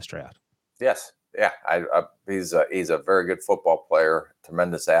players in this draft. Yes. Yeah. He's a very good football player,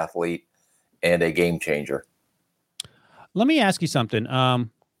 tremendous athlete, and a game changer. Let me ask you something.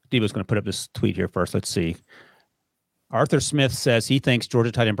 Debo's going to put up this tweet here first. Let's see. Arthur Smith says he thinks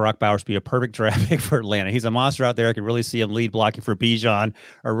Georgia tight end Brock Bowers be a perfect draft pick for Atlanta. He's a monster out there. I can really see him lead blocking for Bijan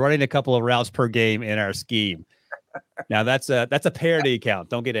or running a couple of routes per game in our scheme. Now that's a parody account.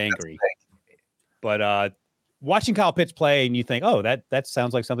 Don't get angry. But watching Kyle Pitts play and you think, oh, that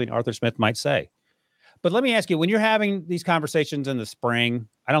sounds like something Arthur Smith might say. But let me ask you, when you're having these conversations in the spring,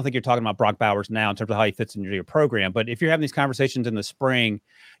 I don't think you're talking about Brock Bowers now in terms of how he fits into your program. But if you're having these conversations in the spring,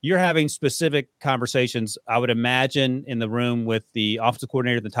 you're having specific conversations, I would imagine, in the room with the offensive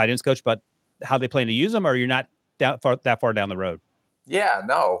coordinator, the tight ends coach, about how they plan to use them, or you're not that far down the road? Yeah,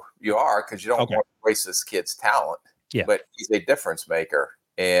 no, you are, because you don't want to waste this kid's talent. Yeah. But he's a difference maker.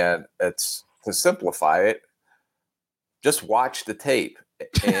 And it's, to simplify it, just watch the tape.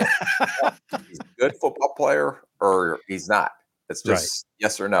 And he's a good football player or he's not. It's just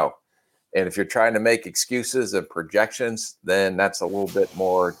yes or no. And if you're trying to make excuses and projections, then that's a little bit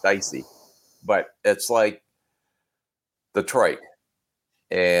more dicey. But it's like Detroit,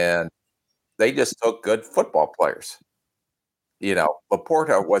 and they just took good football players.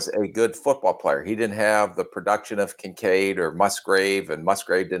 Laporta was a good football player. He didn't have the production of Kincaid or Musgrave, and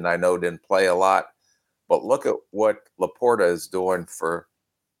Musgrave didn't play a lot. But look at what Laporta is doing for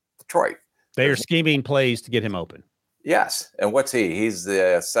Detroit. They are scheming plays to get him open. Yes. And what's he? He's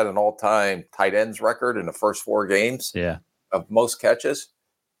set an all-time tight ends record in the first 4 games of most catches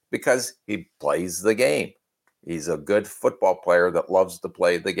because he plays the game. He's a good football player that loves to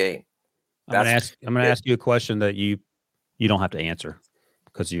play the game. I'm going to ask you a question that you don't have to answer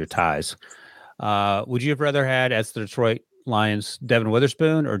because of your ties. Would you have rather had as the Detroit Lions Devin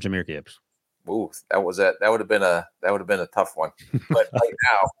Witherspoon or Jahmyr Gibbs? Ooh, that would have been a tough one. But right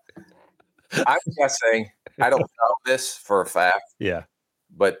now, I'm guessing, I don't know this for a fact. Yeah.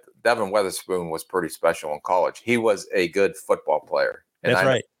 But Devin Witherspoon was pretty special in college. He was a good football player. And That's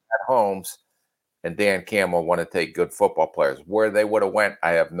right. At Holmes and Dan Campbell want to take good football players. Where they would have went,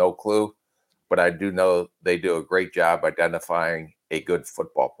 I have no clue. But I do know they do a great job identifying a good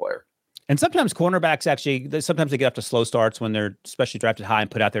football player. And sometimes cornerbacks sometimes they get up to slow starts when they're especially drafted high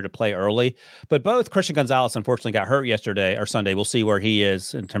and put out there to play early. But both Christian Gonzalez unfortunately got hurt yesterday or Sunday. We'll see where he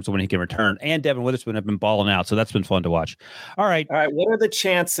is in terms of when he can return. And Devin Witherspoon have been balling out, so that's been fun to watch. All right. What are the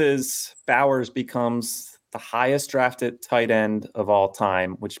chances Bowers becomes the highest drafted tight end of all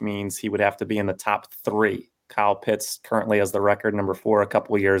time, which means he would have to be in the top 3? Kyle Pitts currently has the record number 4 a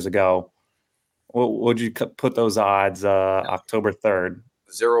couple of years ago. What would you put those odds October 3rd?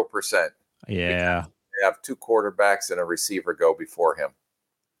 0%. Yeah. They have 2 quarterbacks and a receiver go before him.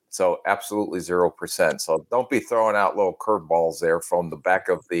 So absolutely 0%. So don't be throwing out little curveballs there from the back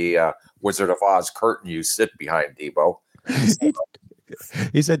of the Wizard of Oz curtain you sit behind, Debo.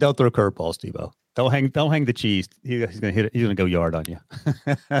 He said, "Don't throw curveballs, Debo. Don't hang the cheese. He's gonna hit it. He's gonna go yard on you."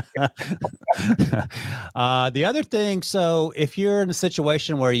 The other thing, so if you're in a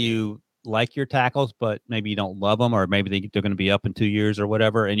situation where you like your tackles, but maybe you don't love them, or maybe they're going to be up in 2 years or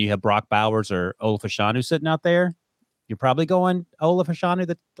whatever, and you have Brock Bowers or Olaf Ashanu sitting out there, you're probably going Olaf Ashanu,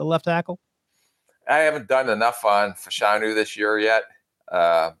 the left tackle. I haven't done enough on Fashanu this year yet,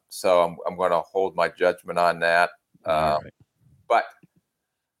 so I'm going to hold my judgment on that. Right. But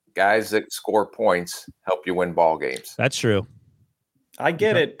guys that score points help you win ball games. That's true. I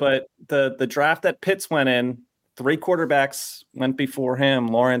get it, but the draft that Pitts went in, 3 quarterbacks went before him: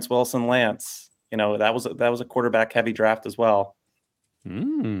 Lawrence, Wilson, Lance. That was a quarterback heavy draft as well.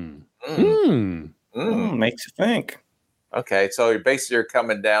 Makes you think. Okay, so you're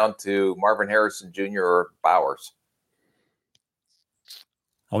coming down to Marvin Harrison Jr. or Bowers.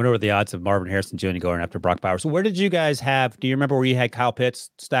 I wonder what the odds of Marvin Harrison Jr. going after Brock Bowers. So where did you guys have? Do you remember where you had Kyle Pitts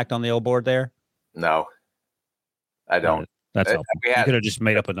stacked on the old board there? No, I don't. That's all. You could have just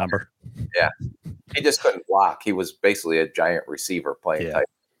made up a number. Yeah, he just couldn't block. He was basically a giant receiver playing tight.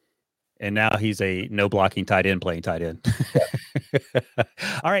 And now he's a no blocking tight end playing tight end.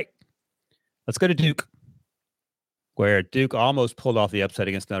 All right, let's go to Duke, where Duke almost pulled off the upset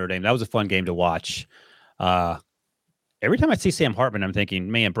against Notre Dame. That was a fun game to watch. Every time I see Sam Hartman, I'm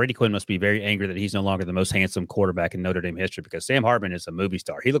thinking, man, Brady Quinn must be very angry that he's no longer the most handsome quarterback in Notre Dame history, because Sam Hartman is a movie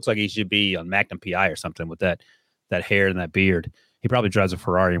star. He looks like he should be on Magnum PI or something with that hair and that beard. He probably drives a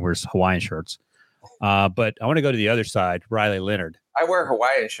Ferrari and wears Hawaiian shirts. But I want to go to the other side, Riley Leonard. I wear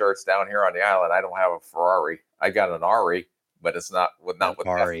Hawaiian shirts down here on the island. I don't have a Ferrari. I got an Ari, but it's not with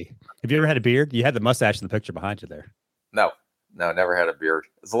Ari. Have you ever had a beard? You had the mustache in the picture behind you there. No, never had a beard.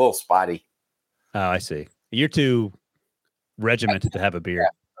 It's a little spotty. Oh, I see. You're too regimented to have a beard. Yeah.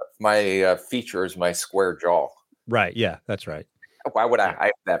 My feature is my square jaw. Right. Yeah, that's right. Why would I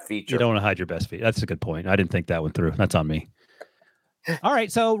hide that feature? You don't want to hide your best feature. That's a good point. I didn't think that one through. That's on me. All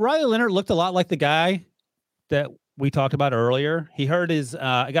right. So Riley Leonard looked a lot like the guy that we talked about earlier. He hurt his,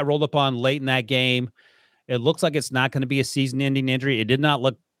 got rolled up on late in that game. It looks like it's not going to be a season-ending injury. It did not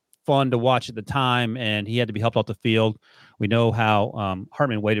look fun to watch at the time, and he had to be helped off the field. We know how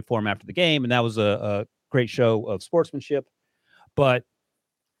Hartman waited for him after the game, and that was a great show of sportsmanship. But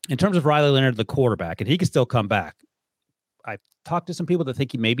in terms of Riley Leonard, the quarterback, and he can still come back. I talked to some people that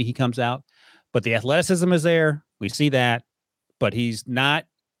think maybe he comes out, but the athleticism is there. We see that, but he's not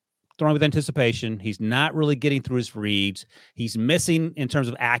throwing with anticipation. He's not really getting through his reads. He's missing in terms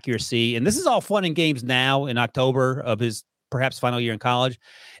of accuracy. And this is all fun and games now in October of his perhaps final year in college.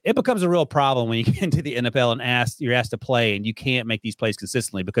 It becomes a real problem when you get into the NFL and you're asked to play and you can't make these plays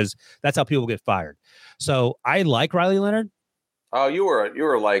consistently, because that's how people get fired. So I like Riley Leonard. Oh, you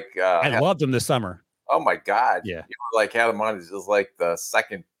were like I loved him this summer. Oh my God. Yeah. You were like, had him on as like the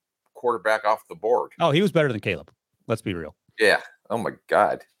second quarterback off the board. Oh, he was better than Caleb. Let's be real. Yeah. Oh my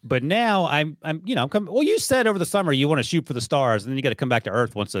God. But now I'm well, you said over the summer you want to shoot for the stars, and then you got to come back to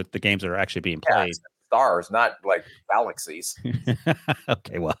earth once the games are actually being played. Stars, not like galaxies.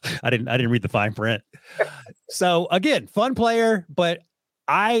 Okay. Well, I didn't read the fine print. So again, fun player, but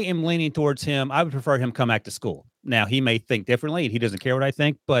I am leaning towards him. I would prefer him come back to school. Now he may think differently and he doesn't care what I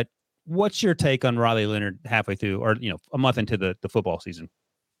think, but what's your take on Riley Leonard halfway through, or a month into the football season?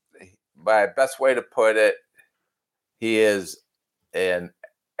 My best way to put it, he is an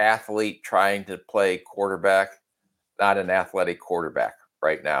athlete trying to play quarterback, not an athletic quarterback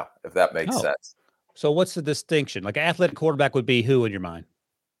right now, if that makes sense. So what's the distinction? Like an athletic quarterback would be who in your mind?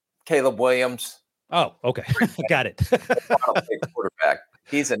 Caleb Williams. Oh, okay. Got it. Quarterback.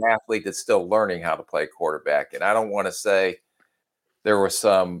 He's an athlete that's still learning how to play quarterback. And I don't want to say there were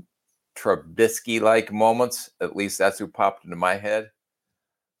some Trubisky-like moments. At least that's who popped into my head.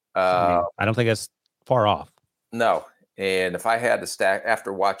 I don't think that's far off. No. And if I had to stack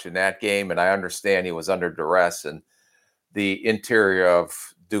after watching that game, and I understand he was under duress, and the interior of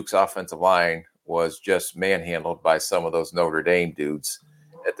Duke's offensive line was just manhandled by some of those Notre Dame dudes.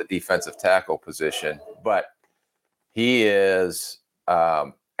 at the defensive tackle position, but he is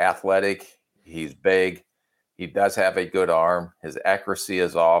athletic. He's big. He does have a good arm. His accuracy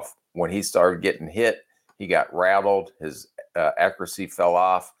is off. When he started getting hit, he got rattled. His accuracy fell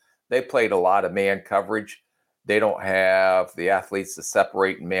off. They played a lot of man coverage. They don't have the athletes to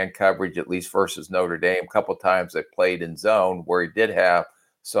separate in man coverage, at least versus Notre Dame. A couple of times they played in zone where he did have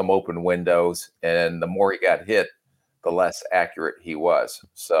some open windows, and the more he got hit, the less accurate he was.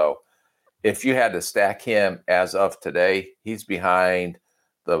 So if you had to stack him as of today, he's behind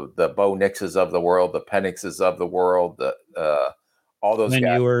the Bo Nixes of the world, the Penixes of the world, all those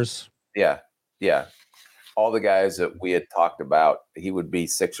guys. Ewers. Yeah. All the guys that we had talked about, he would be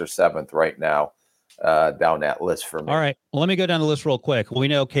 6th or 7th right now down that list for me. All right. Well, let me go down the list real quick. We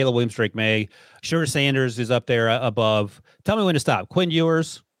know Caleb Williams, Drake May, Sure Sanders is up there above. Tell me when to stop. Quinn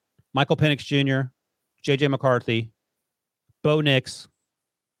Ewers, Michael Penix Jr., J.J. McCarthy, Bo Nix,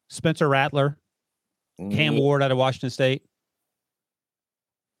 Spencer Rattler, Cam Ward out of Washington State.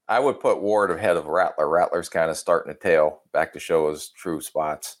 I would put Ward ahead of Rattler. Rattler's kind of starting to tail back to show his true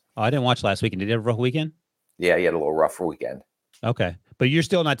spots. Oh, I didn't watch last weekend. Did he have a rough weekend? Yeah, he had a little rough weekend. Okay. But you're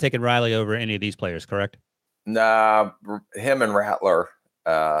still not taking Riley over any of these players, correct? Nah, him and Rattler.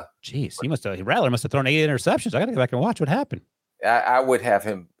 Jeez, Rattler must have thrown 8 interceptions. I got to go back and watch what happened. I would have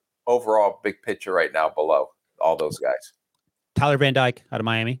him overall big picture right now below all those guys. Tyler Van Dyke out of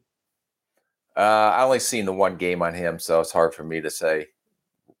Miami. I only seen the one game on him, so it's hard for me to say.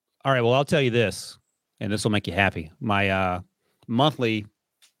 All right. Well, I'll tell you this, and this will make you happy. My monthly,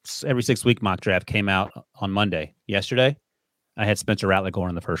 every 6-week mock draft came out on Monday. Yesterday, I had Spencer Rattler going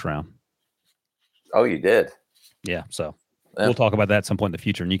in the first round. Oh, you did? Yeah. So we'll talk about that at some point in the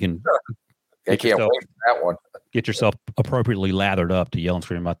future, and you can. I can't wait for that one. Get yourself appropriately lathered up to yell and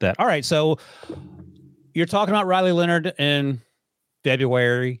scream about that. All right. So you're talking about Riley Leonard in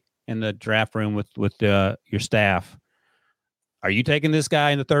February in the draft room with your staff. Are you taking this guy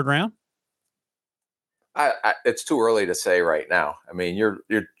in the 3rd round? It's too early to say right now. I mean,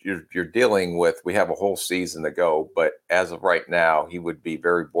 you're dealing with. We have a whole season to go, but as of right now, he would be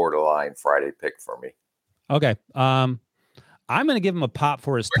very borderline Friday pick for me. Okay. I'm going to give him a pop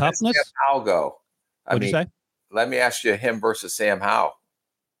for his toughness. I'll go. What'd you say? Let me ask you him versus Sam Howell.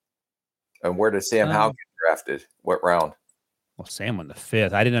 And where did Sam Howell get drafted? What round? Well, Sam went the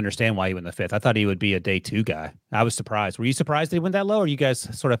 5th. I didn't understand why he went the 5th. I thought he would be a day 2 guy. I was surprised. Were you surprised that he went that low, or you guys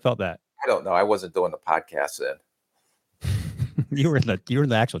sort of felt that? I don't know. I wasn't doing the podcast then. You were in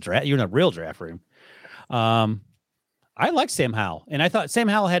the actual draft. You were in the real draft room. I liked Sam Howell, and I thought Sam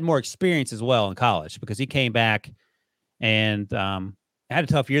Howell had more experience as well in college because he came back and had a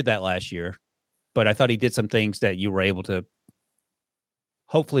tough year that last year. But I thought he did some things that you were able to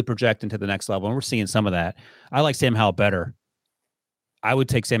hopefully project into the next level, and we're seeing some of that. I like Sam Howell better. I would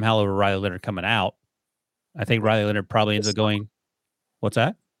take Sam Howell over Riley Leonard coming out. I think Riley Leonard probably ends up going. What's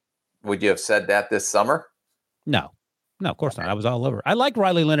that? Would you have said that this summer? No, of course not. I was all over. I like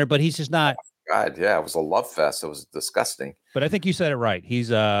Riley Leonard, but he's just not. God, yeah, it was a love fest. It was disgusting. But I think you said it right. He's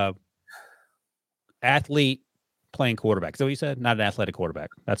a athlete playing quarterback. Is that what you said? Not an athletic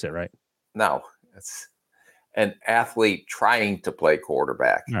quarterback. That's it, right? No, it's an athlete trying to play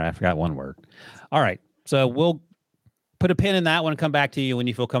quarterback. All right, I forgot one word. All right, so we'll put a pin in that one and come back to you when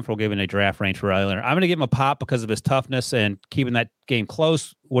you feel comfortable giving a draft range for Riley Leonard. I'm going to give him a pop because of his toughness and keeping that game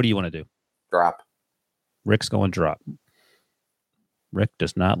close. What do you want to do? Drop. Rick's going drop. Rick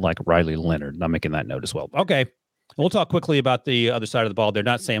does not like Riley Leonard. I'm making that note as well. Okay. We'll talk quickly about the other side of the ball. They're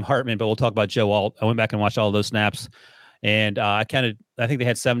not Sam Hartman, but we'll talk about Joe Alt. I went back and watched all of those snaps, and I think they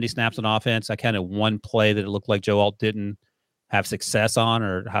had 70 snaps on offense. I kind of one play that it looked like Joe Alt didn't have success on,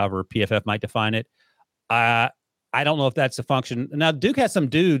 or however PFF might define it. I don't know if that's a function. Now, Duke has some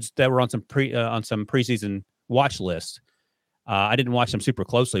dudes that were on some preseason watch lists. I didn't watch them super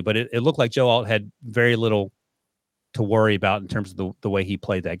closely, but it looked like Joe Alt had very little to worry about in terms of the way he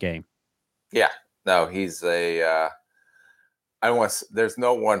played that game. Yeah, no, he's there's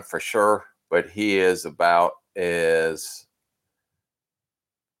no one for sure, but he is about as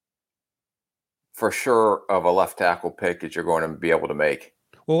for sure of a left tackle pick as you're going to be able to make.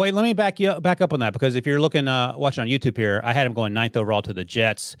 Well, wait, let me back up on that, because if you're looking, watching on YouTube here, I had him going 9th overall to the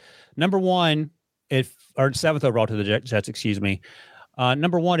Jets. Number 1, or 7th overall to the Jets, excuse me.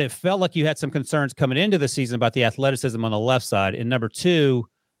 Number 1, it felt like you had some concerns coming into the season about the athleticism on the left side. And number 2,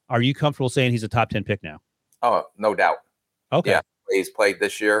 are you comfortable saying he's a top 10 pick now? Oh, no doubt. Okay. Yeah, he's played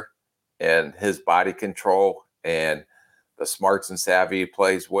this year, and his body control and the smarts and savvy he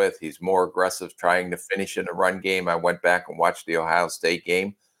plays with, he's more aggressive trying to finish in the run game. I went back and watched the Ohio State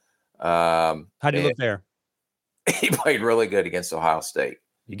game. How do you look there? He played really good against Ohio State.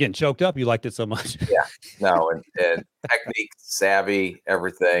 You're getting choked up. You liked it so much. Yeah, no, and technique, savvy,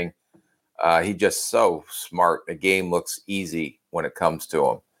 everything. He just so smart. The game looks easy when it comes to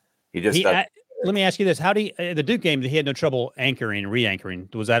him. Let me ask you this: how do you, the Duke game? He had no trouble anchoring, re-anchoring.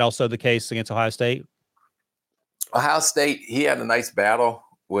 Was that also the case against Ohio State? Ohio State, he had a nice battle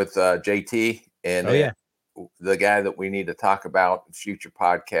with JT, and the guy that we need to talk about in future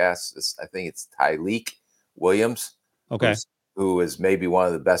podcasts is, I think it's Tyleik Williams. Okay. Who is maybe one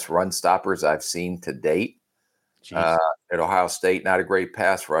of the best run stoppers I've seen to date at Ohio State. Not a great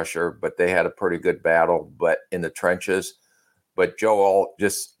pass rusher, but they had a pretty good battle, but in the trenches. But Joel,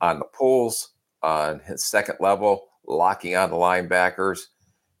 just on the pulls, on his second level, locking on the linebackers,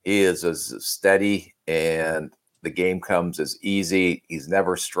 he is as steady, and the game comes as easy. He's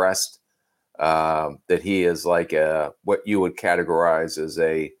never stressed. That he is like what you would categorize as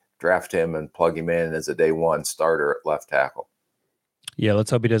a draft him and plug him in as a day one starter at left tackle. Yeah,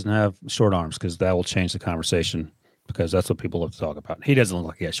 let's hope he doesn't have short arms, because that will change the conversation, because that's what people love to talk about. He doesn't look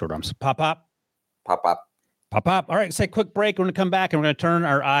like he has short arms. Pop, pop. Pop, pop. Pop, pop. All right, let's take a quick break. We're going to come back, and we're going to turn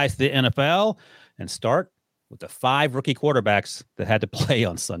our eyes to the NFL and start with the 5 rookie quarterbacks that had to play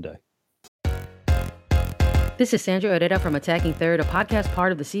on Sunday. This is Sandra Herrera from Attacking Third, a podcast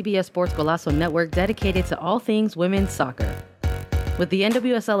part of the CBS Sports Golazo Network dedicated to all things women's soccer. With the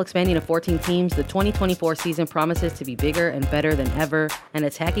NWSL expanding to 14 teams, the 2024 season promises to be bigger and better than ever, and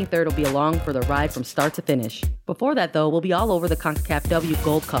Attacking Third will be along for the ride from start to finish. Before that, though, we'll be all over the CONCACAF W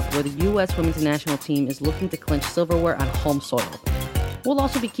Gold Cup, where the U.S. women's national team is looking to clinch silverware on home soil. We'll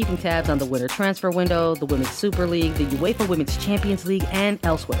also be keeping tabs on the winter transfer window, the Women's Super League, the UEFA Women's Champions League, and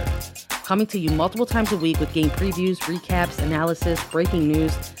elsewhere. Coming to you multiple times a week with game previews, recaps, analysis, breaking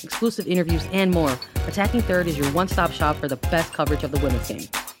news, exclusive interviews, and more. Attacking Third is your one-stop shop for the best coverage of the women's game.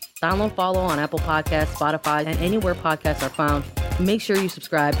 Download, follow on Apple Podcasts, Spotify, and anywhere podcasts are found. Make sure you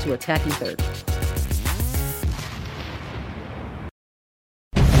subscribe to Attacking Third.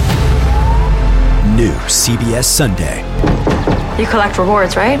 New CBS Sunday. You collect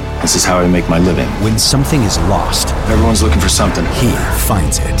rewards, right? This is how I make my living. When something is lost, everyone's looking for something. He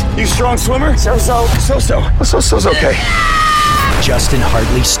finds it. You strong swimmer? So-so. So-so's okay. Justin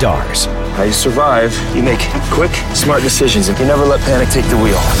Hartley stars. How you survive, you make quick, smart decisions, and you never let panic take the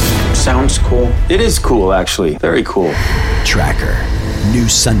wheel. Sounds cool. It is cool, actually. Very cool. Tracker. New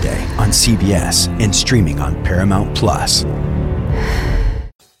Sunday on CBS and streaming on Paramount Plus.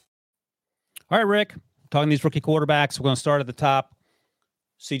 All right, Rick. Talking these rookie quarterbacks, we're going to start at the top.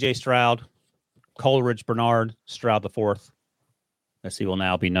 C.J. Stroud, Coleridge Bernard, Stroud the fourth, as he will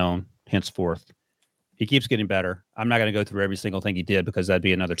now be known henceforth. He keeps getting better. I'm not going to go through every single thing he did, because that'd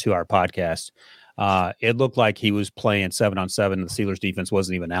be another 2-hour podcast. It looked like he was playing 7-on-7. The Steelers defense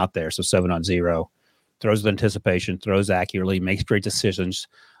wasn't even out there, so 7-on-0. Throws with anticipation, throws accurately, makes great decisions.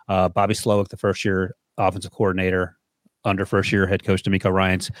 Bobby Slowick, the first-year offensive coordinator, under first-year head coach D'Amico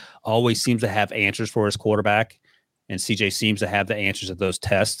Ryans, always seems to have answers for his quarterback, and CJ seems to have the answers of those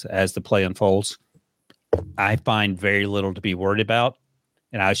tests as the play unfolds. I find very little to be worried about,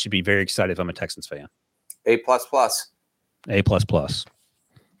 and I should be very excited if I'm a Texans fan. A++. A++.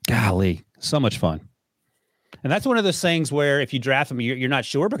 Golly, so much fun. And that's one of those things where if you draft him, you're not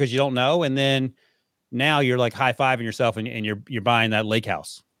sure because you don't know, and then now you're like high-fiving yourself and you're buying that lake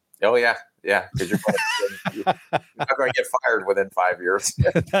house. Oh, yeah. Yeah, because you're not going to get fired within 5 years.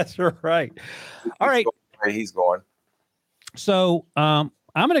 That's right. All right. He's going. So I'm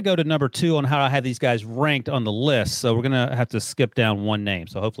going to go to number 2 on how I had these guys ranked on the list. So we're going to have to skip down one name.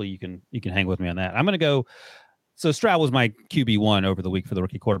 So hopefully you can hang with me on that. I'm going to go. So Stroud was my QB1 over the week for the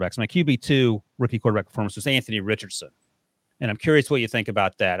rookie quarterbacks. My QB2 rookie quarterback performance was Anthony Richardson. And I'm curious what you think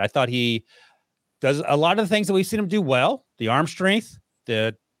about that. I thought he does a lot of the things that we've seen him do well. The arm strength,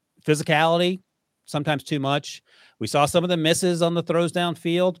 the physicality, sometimes too much. We saw some of the misses on the throws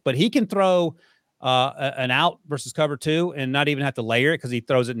downfield, but he can throw an out versus cover 2 and not even have to layer it, because he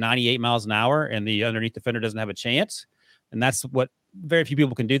throws at 98 miles an hour and the underneath defender doesn't have a chance. And that's what very few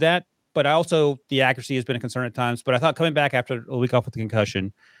people can do that. But the accuracy has been a concern at times. But I thought coming back after a week off with the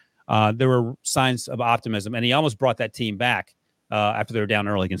concussion, there were signs of optimism, and he almost brought that team back after they were down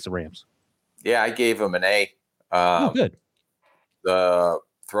early against the Rams. Yeah, I gave him an A. Good. The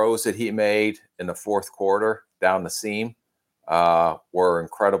throws that he made in the fourth quarter down the seam were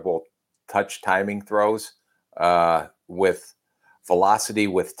incredible touch timing throws with velocity,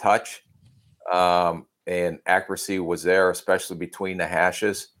 with touch, and accuracy was there, especially between the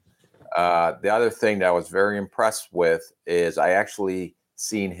hashes. The other thing that I was very impressed with is I actually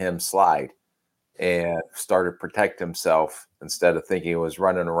seen him slide and started to protect himself instead of thinking he was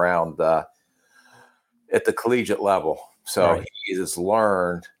running around at the collegiate level. So Right. he has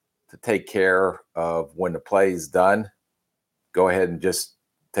learned to take care of when the play is done, go ahead and just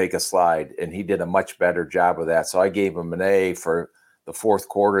take a slide. And he did a much better job of that. So I gave him an A for the fourth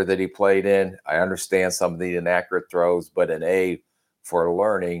quarter that he played in. I understand some of the inaccurate throws, but an A for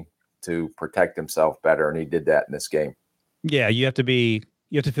learning to protect himself better. And he did that in this game. Yeah, you have to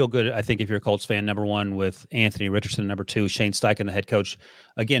feel good, I think, if you're a Colts fan, number one, with Anthony Richardson, number two, Shane Steichen, the head coach,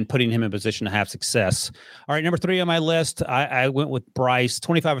 again, putting him in position to have success. All right, number three on my list, I went with Bryce,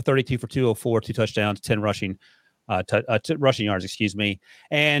 25 of 32 for 204, 2 touchdowns, 10 rushing yards, excuse me.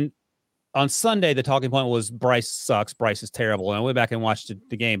 And on Sunday, the talking point was Bryce sucks, Bryce is terrible. And I went back and watched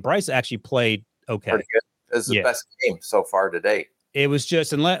the game. Bryce actually played okay. Pretty good. This is the best game so far to date. It was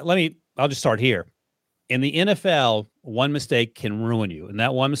just, and I'll just start here. In the NFL, one mistake can ruin you. And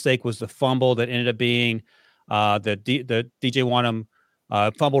that one mistake was the fumble that ended up being the DJ Wanham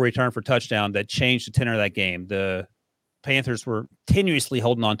fumble return for touchdown that changed the tenor of that game. The Panthers were tenuously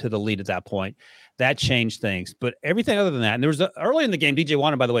holding on to the lead at that point. That changed things. But everything other than that, and there was early in the game, DJ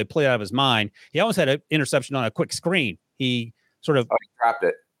Wanham, by the way, played out of his mind. He almost had an interception on a quick screen. He sort of he dropped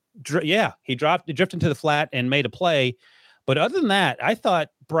it. He drifted into the flat and made a play. But other than that, I thought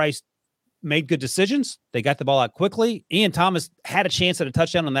Bryce made good decisions. They got the ball out quickly. Ian Thomas had a chance at a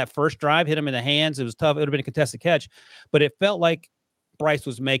touchdown on that first drive, hit him in the hands. It was tough. It would have been a contested catch, but it felt like Bryce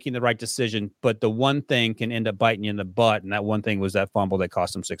was making the right decision. But the one thing can end up biting you in the butt, and that one thing was that fumble that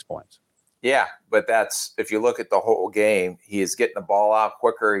cost him 6 points. Yeah, but that's, if you look at the whole game, he is getting the ball out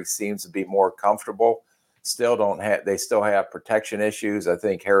quicker. He seems to be more comfortable. They still have protection issues. I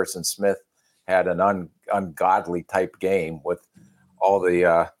think Harrison Smith had an ungodly type game with all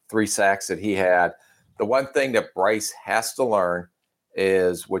the 3 sacks that he had. The one thing that Bryce has to learn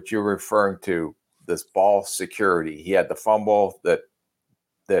is what you're referring to, this ball security. He had the fumble that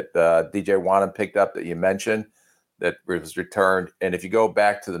DJ Wanham picked up that you mentioned that was returned. And if you go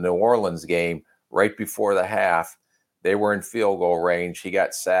back to the New Orleans game, right before the half, they were in field goal range. He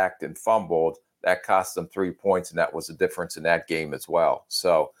got sacked and fumbled. That cost them 3 points, and that was the difference in that game as well.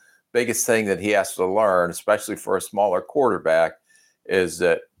 So biggest thing that he has to learn, especially for a smaller quarterback, is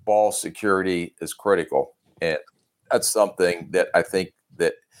that ball security is critical. And that's something that I think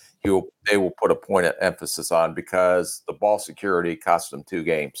that they will put a point of emphasis on, because the ball security cost them 2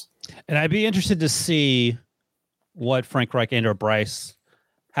 games. And I'd be interested to see what Frank Reich and or Bryce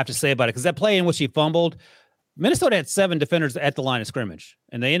have to say about it, because that play in which he fumbled, Minnesota had 7 defenders at the line of scrimmage,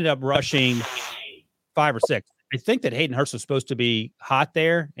 and they ended up rushing 5 or 6. I think that Hayden Hurst was supposed to be hot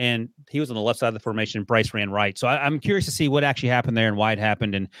there, and he was on the left side of the formation. Bryce ran right. So I'm curious to see what actually happened there and why it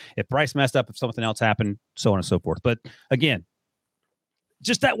happened, and if Bryce messed up, if something else happened, so on and so forth. But again,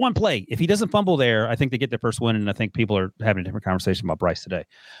 just that one play. If he doesn't fumble there, I think they get their first win, and I think people are having a different conversation about Bryce today.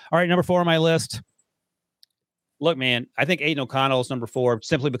 All right, number 4 on my list. Look, man, I think Aiden O'Connell is number 4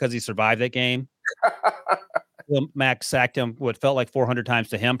 simply because he survived that game. Max sacked him what felt like 400 times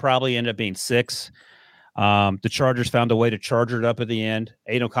to him, probably ended up being 6. The Chargers found a way to charge it up at the end.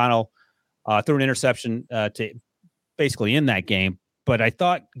 Aiden O'Connell threw an interception to basically end that game. But I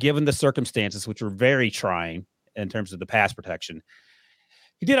thought, given the circumstances, which were very trying in terms of the pass protection,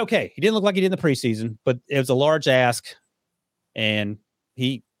 he did okay. He didn't look like he did in the preseason, but it was a large ask, and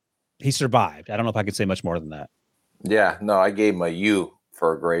he survived. I don't know if I could say much more than that. Yeah, no, I gave him a U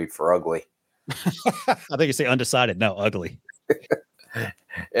for a grade for ugly. I think you say undecided. No, ugly.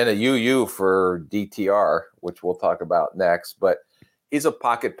 And a UU for DTR, which we'll talk about next. But he's a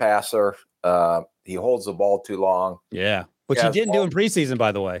pocket passer. He holds the ball too long. Yeah, which he didn't do in preseason,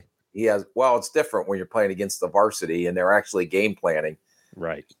 by the way. It's different when you're playing against the varsity and they're actually game planning.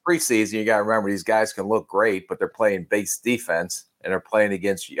 Right. Preseason, you got to remember, these guys can look great, but they're playing base defense and they're playing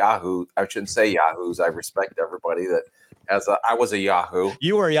against Yahoo. I shouldn't say Yahoos. I respect everybody that I was a Yahoo.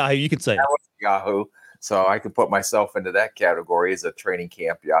 You were a Yahoo. You could say I was a Yahoo. So I could put myself into that category as a training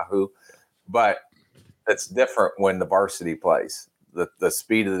camp Yahoo. But it's different when the varsity plays. The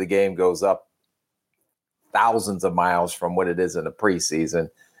speed of the game goes up thousands of miles from what it is in the preseason.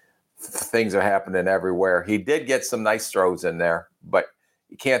 Things are happening everywhere. He did get some nice throws in there, but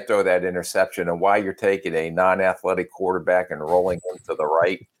you can't throw that interception. And why you're taking a non-athletic quarterback and rolling him to the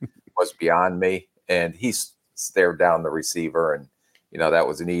right was beyond me. And he stared down the receiver, and that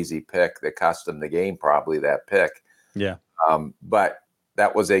was an easy pick that cost him the game, probably, that pick. Yeah. But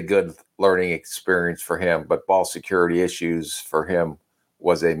that was a good learning experience for him. But ball security issues for him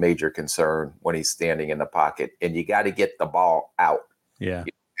was a major concern when he's standing in the pocket. And you got to get the ball out. Yeah.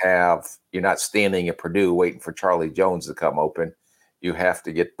 You're not standing at Purdue waiting for Charlie Jones to come open. You have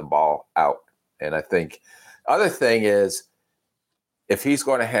to get the ball out. And I think other thing is, if he's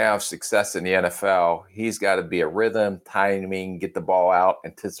going to have success in the NFL, he's got to be a rhythm, timing, get the ball out,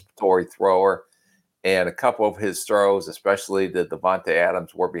 anticipatory thrower. And a couple of his throws, especially the Davante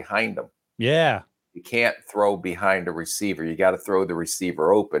Adams, were behind him. Yeah. You can't throw behind a receiver. You got to throw the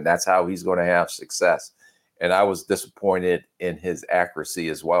receiver open. That's how he's going to have success. And I was disappointed in his accuracy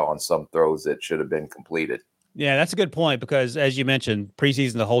as well on some throws that should have been completed. Yeah, that's a good point because, as you mentioned, preseason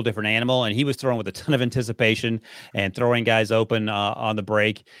is a whole different animal, and he was throwing with a ton of anticipation and throwing guys open on the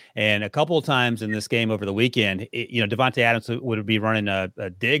break. And a couple of times in this game over the weekend, Davante Adams would be running a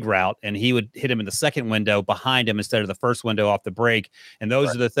dig route, and he would hit him in the second window behind him instead of the first window off the break. And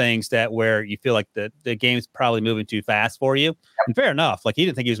those are the things that where you feel like the game's probably moving too fast for you. And fair enough. Like, he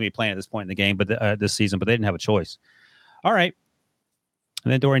didn't think he was going to be playing at this point in the game, but this season, but they didn't have a choice. All right.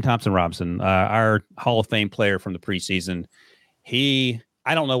 And then Dorian Thompson-Robinson, our Hall of Fame player from the preseason,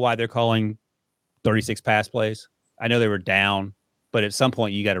 I don't know why they're calling 36 pass plays. I know they were down, but at some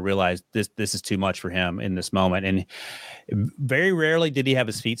point you got to realize this is too much for him in this moment. And very rarely did he have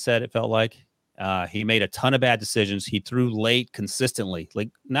his feet set, it felt like. He made a ton of bad decisions. He threw late consistently, like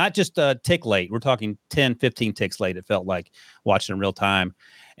not just a tick late. We're talking 10, 15 ticks late, it felt like, watching in real time.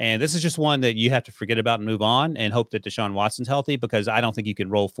 And this is just one that you have to forget about and move on and hope that Deshaun Watson's healthy, because I don't think you can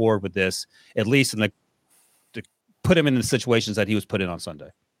roll forward with this, at least to put him in the situations that he was put in on Sunday.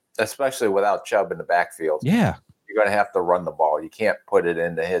 Especially without Chubb in the backfield. Yeah. You're going to have to run the ball. You can't put it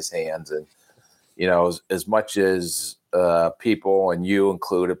into his hands. And, as much as people, and you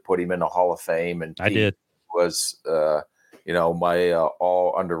included, put him in the Hall of Fame, and I did, was, my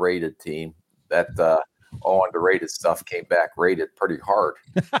all underrated team, that all underrated stuff came back rated pretty hard.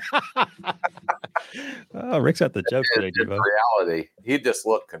 Oh, Rick's got the jokes today, in reality, he just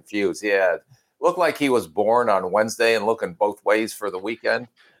looked confused. Yeah, looked like he was born on Wednesday and looking both ways for the weekend.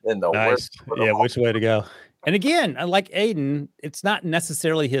 Nice. Which way to go? And again, like Aiden, it's not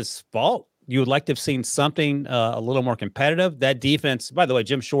necessarily his fault. You would like to have seen something a little more competitive. That defense, by the way,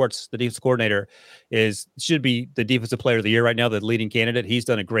 Jim Schwartz, the defense coordinator, should be the defensive player of the year right now, the leading candidate. He's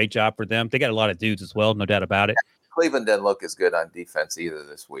done a great job for them. They got a lot of dudes as well, no doubt about it. Cleveland didn't look as good on defense either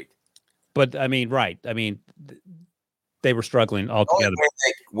this week. But, right. They were struggling altogether. The only way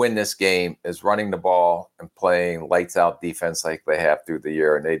they win this game is running the ball and playing lights out defense like they have through the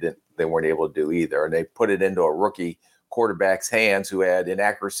year, and they weren't able to do either. And they put it into a rookie quarterback's hands who had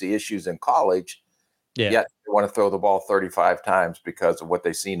inaccuracy issues in college, yet they want to throw the ball 35 times because of what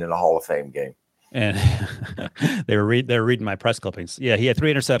they've seen in a Hall of Fame game. And they were reading my press clippings. Yeah, he had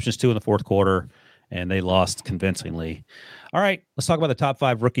 3 interceptions, 2 in the fourth quarter, and they lost convincingly. All right, let's talk about the top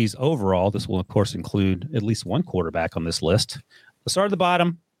 5 rookies overall. This will, of course, include at least one quarterback on this list. Let's start at the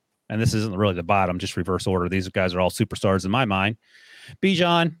bottom, and this isn't really the bottom, just reverse order. These guys are all superstars in my mind.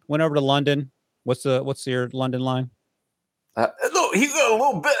 Bijan went over to London. What's your London line? Look, he got a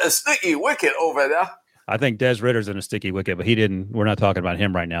little bit of sticky wicket over there. I think Des Ritter's in a sticky wicket, but he didn't. We're not talking about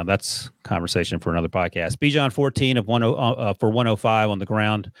him right now. That's conversation for another podcast. Bijan 14 of for 105 on the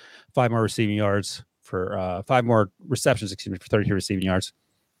ground, 5 more receiving yards for 5 more receptions, for 32 receiving yards.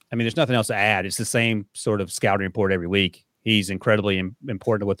 There's nothing else to add. It's the same sort of scouting report every week. He's incredibly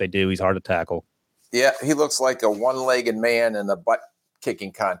important to what they do. He's hard to tackle. Yeah, he looks like a one-legged man in a butt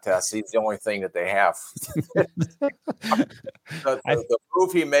kicking contest. He's the only thing that they have. the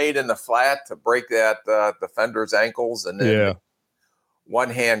move he made in the flat to break that defender's ankles, and then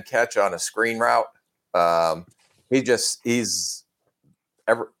one-hand catch on a screen route.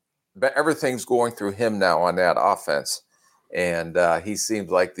 Everything's going through him now on that offense, and he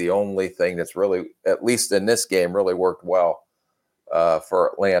seems like the only thing that's really, at least in this game, really worked well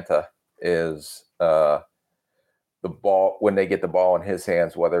for Atlanta is the ball, when they get the ball in his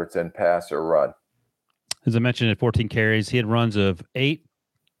hands, whether it's in pass or run. As I mentioned, at 14 carries, he had runs of 8,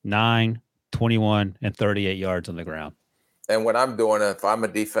 9, 21, and 38 yards on the ground. And when I'm doing it, if I'm a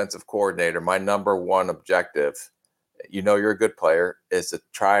defensive coordinator, my number one objective, you're a good player, is to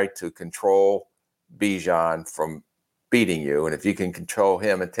try to control Bijan from beating you. And if you can control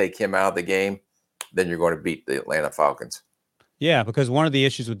him and take him out of the game, then you're going to beat the Atlanta Falcons. Yeah, because one of the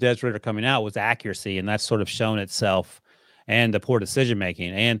issues with Des Ridder coming out was accuracy, and that's sort of shown itself, and the poor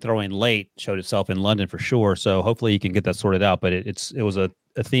decision-making and throwing late showed itself in London for sure. So hopefully you can get that sorted out. But it was a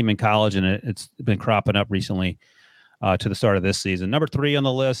theme in college, and it's been cropping up recently to the start of this season. Number 3 on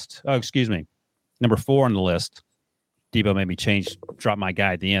the list. Oh, excuse me. Number 4 on the list. Debo made me drop my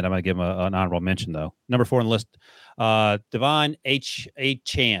guy at the end. I'm going to give him an honorable mention, though. Number 4 on the list, Devon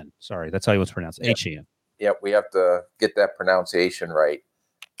Achane. Sorry, that's how he was pronounced. Yep. Achane. Yep, we have to get that pronunciation right.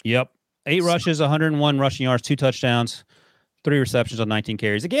 Yep. 8 rushes, 101 rushing yards, 2 touchdowns, 3 receptions on 19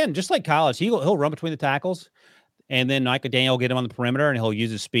 carries. Again, just like college, he'll run between the tackles. And then Mike Daniel will get him on the perimeter, and he'll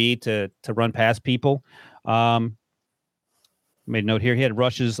use his speed to run past people. Made a note here. He had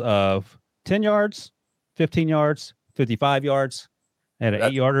rushes of 10 yards, 15 yards, 55 yards. Had an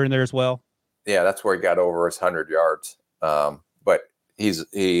 8-yarder in there as well. Yeah, that's where he got over his 100 yards. But he's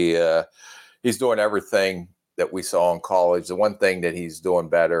doing everything that we saw in college. The one thing that he's doing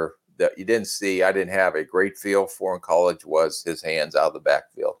better that you didn't see, I didn't have a great feel for in college, was his hands out of the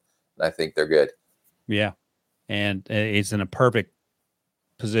backfield. And I think they're good. Yeah. And he's in a perfect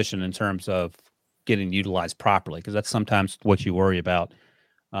position in terms of getting utilized properly, because that's sometimes what you worry about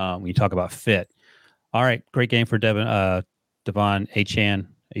when you talk about fit. All right. Great game for De'Von Achane,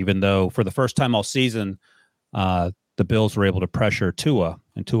 even though for the first time all season, the Bills were able to pressure Tua,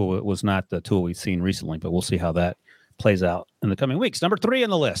 and Tua was not the Tua we've seen recently, but we'll see how that plays out in the coming weeks. Number 3 on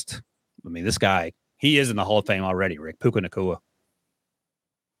the list. I mean, this guy, he is in the Hall of Fame already, Rick. Puka Nacua.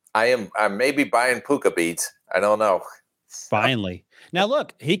 I'm maybe buying Puka beats. I don't know. Finally. Now,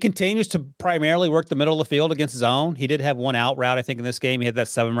 look, he continues to primarily work the middle of the field against his own. He did have one out route, I think, in this game. He had that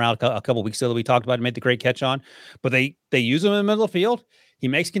 7 route a couple weeks ago that we talked about and made the great catch on. But they use him in the middle of the field. He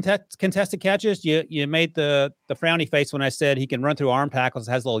makes contested catches. You made the frowny face when I said he can run through arm tackles,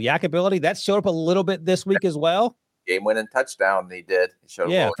 has a little yak ability. That showed up a little bit this week as well. Game-winning touchdown he did. He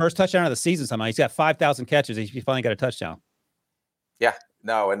showed first touchdown of the season somehow. He's got 5,000 catches. He finally got a touchdown. Yeah,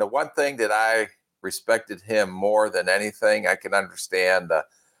 no, and the one thing that I respected him more than anything, I can understand the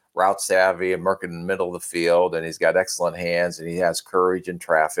route savvy and working in the middle of the field, and he's got excellent hands, and he has courage in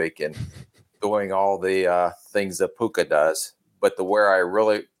traffic and doing all the things that Puka does. But where I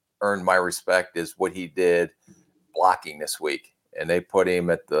really earned my respect is what he did blocking this week. And they put him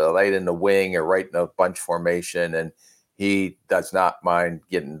at the late in the wing or right in the bunch formation, and he does not mind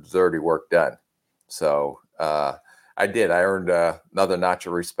getting dirty work done. So I earned another notch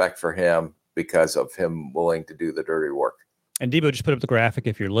of respect for him because of him willing to do the dirty work. And Debo just put up the graphic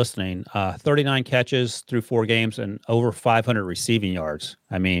if you're listening. 39 catches through 4 games and over 500 receiving yards.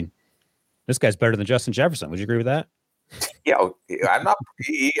 I mean, this guy's better than Justin Jefferson. Would you agree with that? Yeah, I'm not.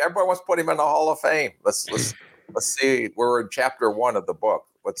 Everybody wants to put him in the Hall of Fame. Let's see. We're in chapter 1 of the book.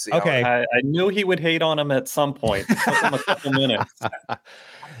 Let's see. Okay, I knew he would hate on him at some point. It took him a couple minutes.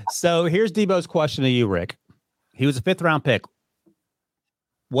 So here's Debo's question to you, Rick. He was a 5th round pick.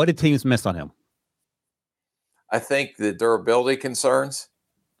 What did teams miss on him? I think the durability concerns.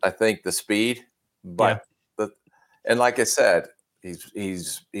 I think the speed, but and like I said,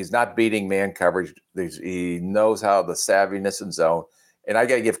 he's not beating man coverage. He knows how the savviness in zone. And I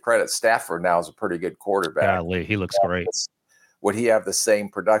got to give credit. Stafford now is a pretty good quarterback. Golly, he looks great. Would he have the same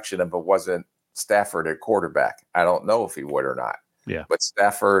production if it wasn't Stafford at quarterback? I don't know if he would or not. Yeah. But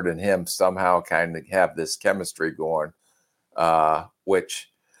Stafford and him somehow kind of have this chemistry going,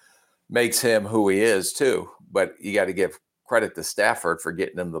 which makes him who he is too. But you got to give credit to Stafford for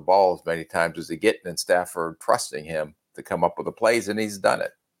getting him the ball as many times as he getting, and Stafford trusting him to come up with the plays, and he's done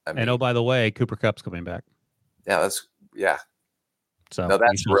it. I mean, and by the way, Cooper Kupp's coming back. Yeah. So no,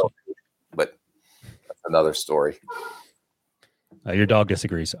 that's real, but that's another story. Your dog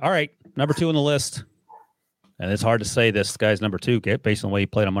disagrees. All right, number 2 on the list, and it's hard to say this guy's number 2 based on the way he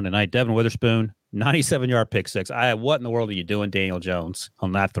played on Monday night. Devin Witherspoon, 97-yard pick six. What in the world are you doing, Daniel Jones,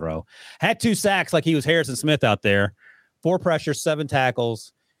 on that throw? Had 2 sacks like he was Harrison Smith out there. 4 pressures, 7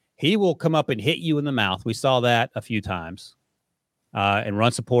 tackles. He will come up and hit you in the mouth. We saw that a few times. And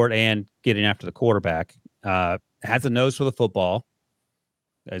run support and getting after the quarterback. Has a nose for the football.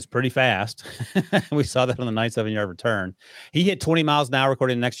 Is pretty fast. We saw that on the 97-yard return. He hit 20 miles an hour,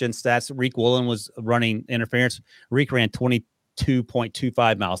 according to Next Gen Stats. Reek Woolen was running interference. Reek ran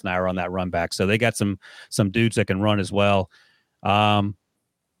 22.25 miles an hour on that run back. So they got some dudes that can run as well. You want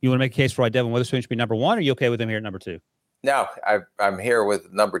to make a case for why Devin Witherspoon should be number 1? Or are you okay with him here at number 2? No, I'm here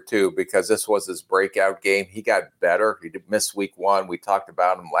with number 2 because this was his breakout game. He got better. He did miss week 1. We talked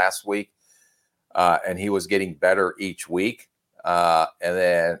about him last week, and he was getting better each week. And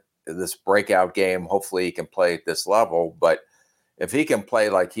then this breakout game, hopefully he can play at this level. But if he can play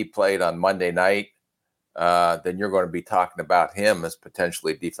like he played on Monday night, then you're going to be talking about him as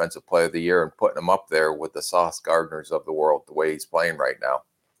potentially Defensive Player of the Year and putting him up there with the Sauce Gardners of the world, the way he's playing right now.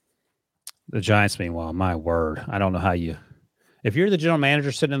 The Giants, meanwhile, my word, I don't know how if you're the general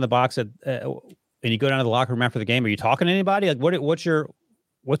manager sitting in the box and you go down to the locker room after the game, are you talking to anybody? Like, what's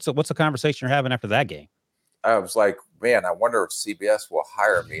the conversation you're having after that game? I was like, man, I wonder if CBS will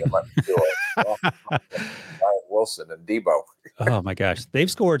hire me and let me do it. Ryan Wilson and Debo. Oh my gosh,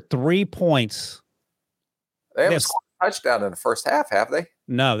 they've scored 3 points. They haven't scored a touchdown in the first half, have they?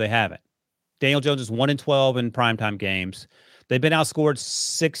 No, they haven't. Daniel Jones is 1-12 in primetime games. They've been outscored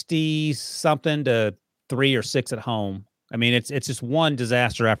 60-something to 3 or 6 at home. I mean, it's just one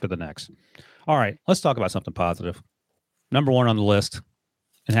disaster after the next. All right, let's talk about something positive. Number one on the list,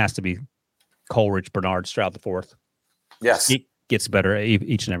 it has to be Coleridge Bernard Stroud IV. Yes. He gets better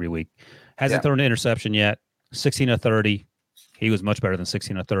each and every week. Hasn't thrown an interception yet. 16 of 30. He was much better than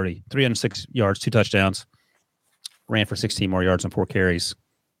 16 of 30. 306 yards, 2 touchdowns. Ran for 16 more yards on 4 carries.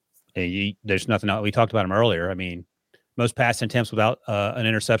 There's nothing else. We talked about him earlier. I mean, most pass attempts without an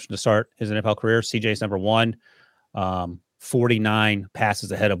interception to start his NFL career. CJ's number 1. 49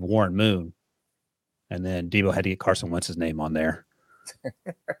 passes ahead of Warren Moon. And then Debo had to get Carson Wentz's name on there.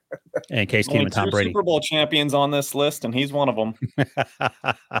 And Case Keenum and Tom Brady. Super Bowl champions on this list, and he's one of them.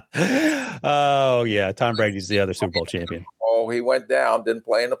 Oh, yeah. Tom Brady's the other Super Bowl champion. Oh, he went down, didn't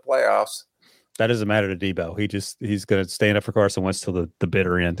play in the playoffs. That doesn't matter to Debo. He's going to stand up for Carson Wentz till the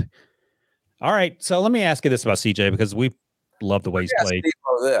bitter end. All right. So let me ask you this about CJ, because we love the way he's played.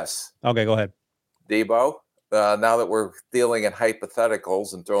 Debo this. Okay, go ahead. Debo, now that we're dealing in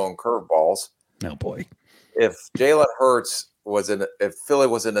hypotheticals and throwing curveballs. Oh, boy. If Jalen Hurts if Philly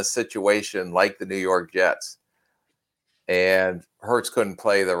was in a situation like the New York Jets and Hurts couldn't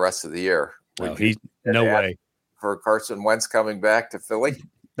play the rest of the year, no way for Carson Wentz coming back to Philly.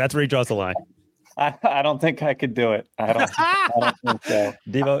 That's where he draws the line. I don't think I could do it. I don't think so.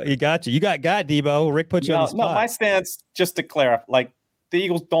 Debo, he got you. You got Debo. Rick put you on the spot. No, my stance, just to clarify, like, the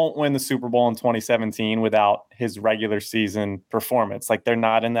Eagles don't win the Super Bowl in 2017 without his regular season performance. Like, they're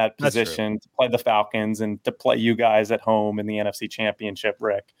not in that position to play the Falcons and to play you guys at home in the NFC Championship,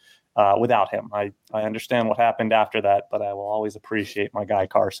 Rick, without him. I understand what happened after that, but I will always appreciate my guy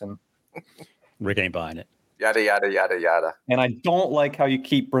Carson. Rick ain't buying it. Yada, yada, yada, yada. And I don't like how you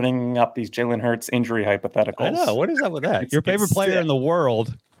keep bringing up these Jalen Hurts injury hypotheticals. I know. What is up with that? Your favorite player in the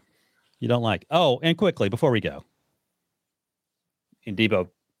world, you don't like. Oh, and quickly, before we go. And Debo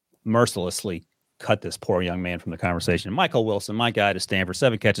mercilessly cut this poor young man from the conversation. Michael Wilson, my guy to Stanford,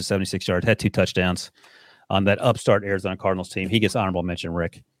 7 catches, 76 yards, had 2 touchdowns on that upstart Arizona Cardinals team. He gets honorable mention,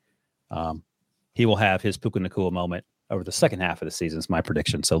 Rick. He will have his Puka Nacua moment over the second half of the season, is my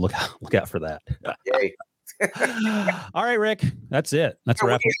prediction. So look out for that. Yay. All right, Rick. That's it. That's a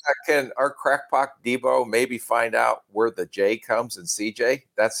wrap. Can our crackpot Debo maybe find out where the J comes in CJ?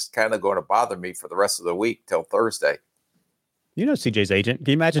 That's kind of going to bother me for the rest of the week till Thursday. You know CJ's agent.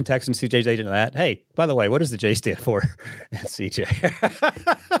 Can you imagine texting CJ's agent that? Hey, by the way, what does the J stand for? CJ.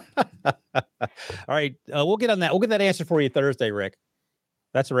 All right. We'll get on that. We'll get that answer for you Thursday, Rick.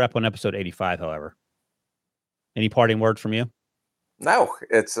 That's a wrap on episode 85, however. Any parting words from you? No,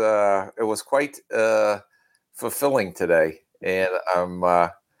 it was quite fulfilling today. And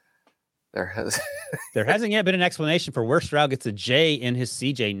there hasn't yet been an explanation for where Stroud gets a J in his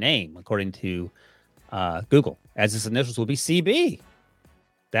CJ name, according to Google, as his initials will be CB.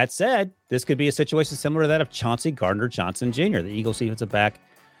 That said, this could be a situation similar to that of Chauncey Gardner-Johnson Jr., the Eagles defensive back,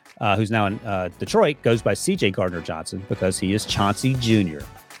 who's now in Detroit, goes by CJ Gardner-Johnson because he is Chauncey Jr.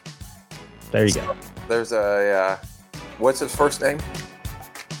 There you go. There's what's his first name?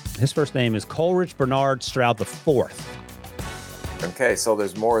 His first name is Coleridge Bernard Stroud IV. Okay, so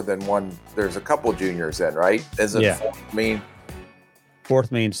there's more than one. There's a couple juniors then, right? Is it fourth mean?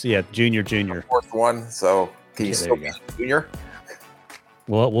 Fourth means, junior. Fourth one, so can you still be a junior?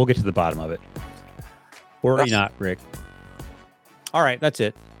 Well, we'll get to the bottom of it. Worry not, Rick. All right, that's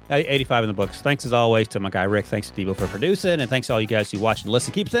it. 85 in the books. Thanks as always to my guy Rick. Thanks to Debo for producing, and thanks to all you guys who watch and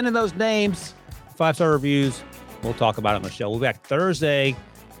listen. Keep sending those names, 5-star reviews. We'll talk about it on the show. We'll be back Thursday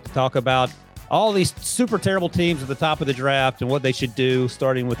to talk about all these super terrible teams at the top of the draft and what they should do,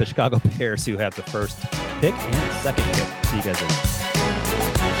 starting with the Chicago Bears, who have the first pick and the second pick. See you guys later.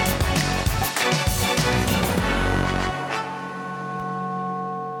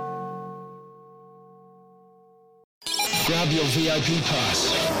 Grab your VIP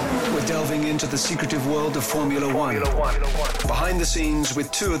pass. We're delving into the secretive world of Formula One. Behind the scenes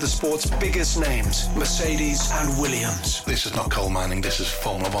with 2 of the sport's biggest names, Mercedes and Williams. This is not coal mining, this is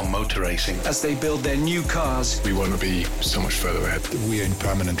Formula One motor racing. As they build their new cars. We want to be so much further ahead. We are in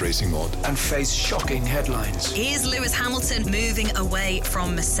permanent racing mode. And face shocking headlines. Here's Lewis Hamilton moving away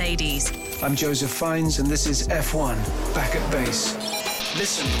from Mercedes. I'm Joseph Fiennes, and this is F1 Back at Base.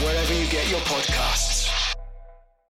 Listen wherever you get your podcasts.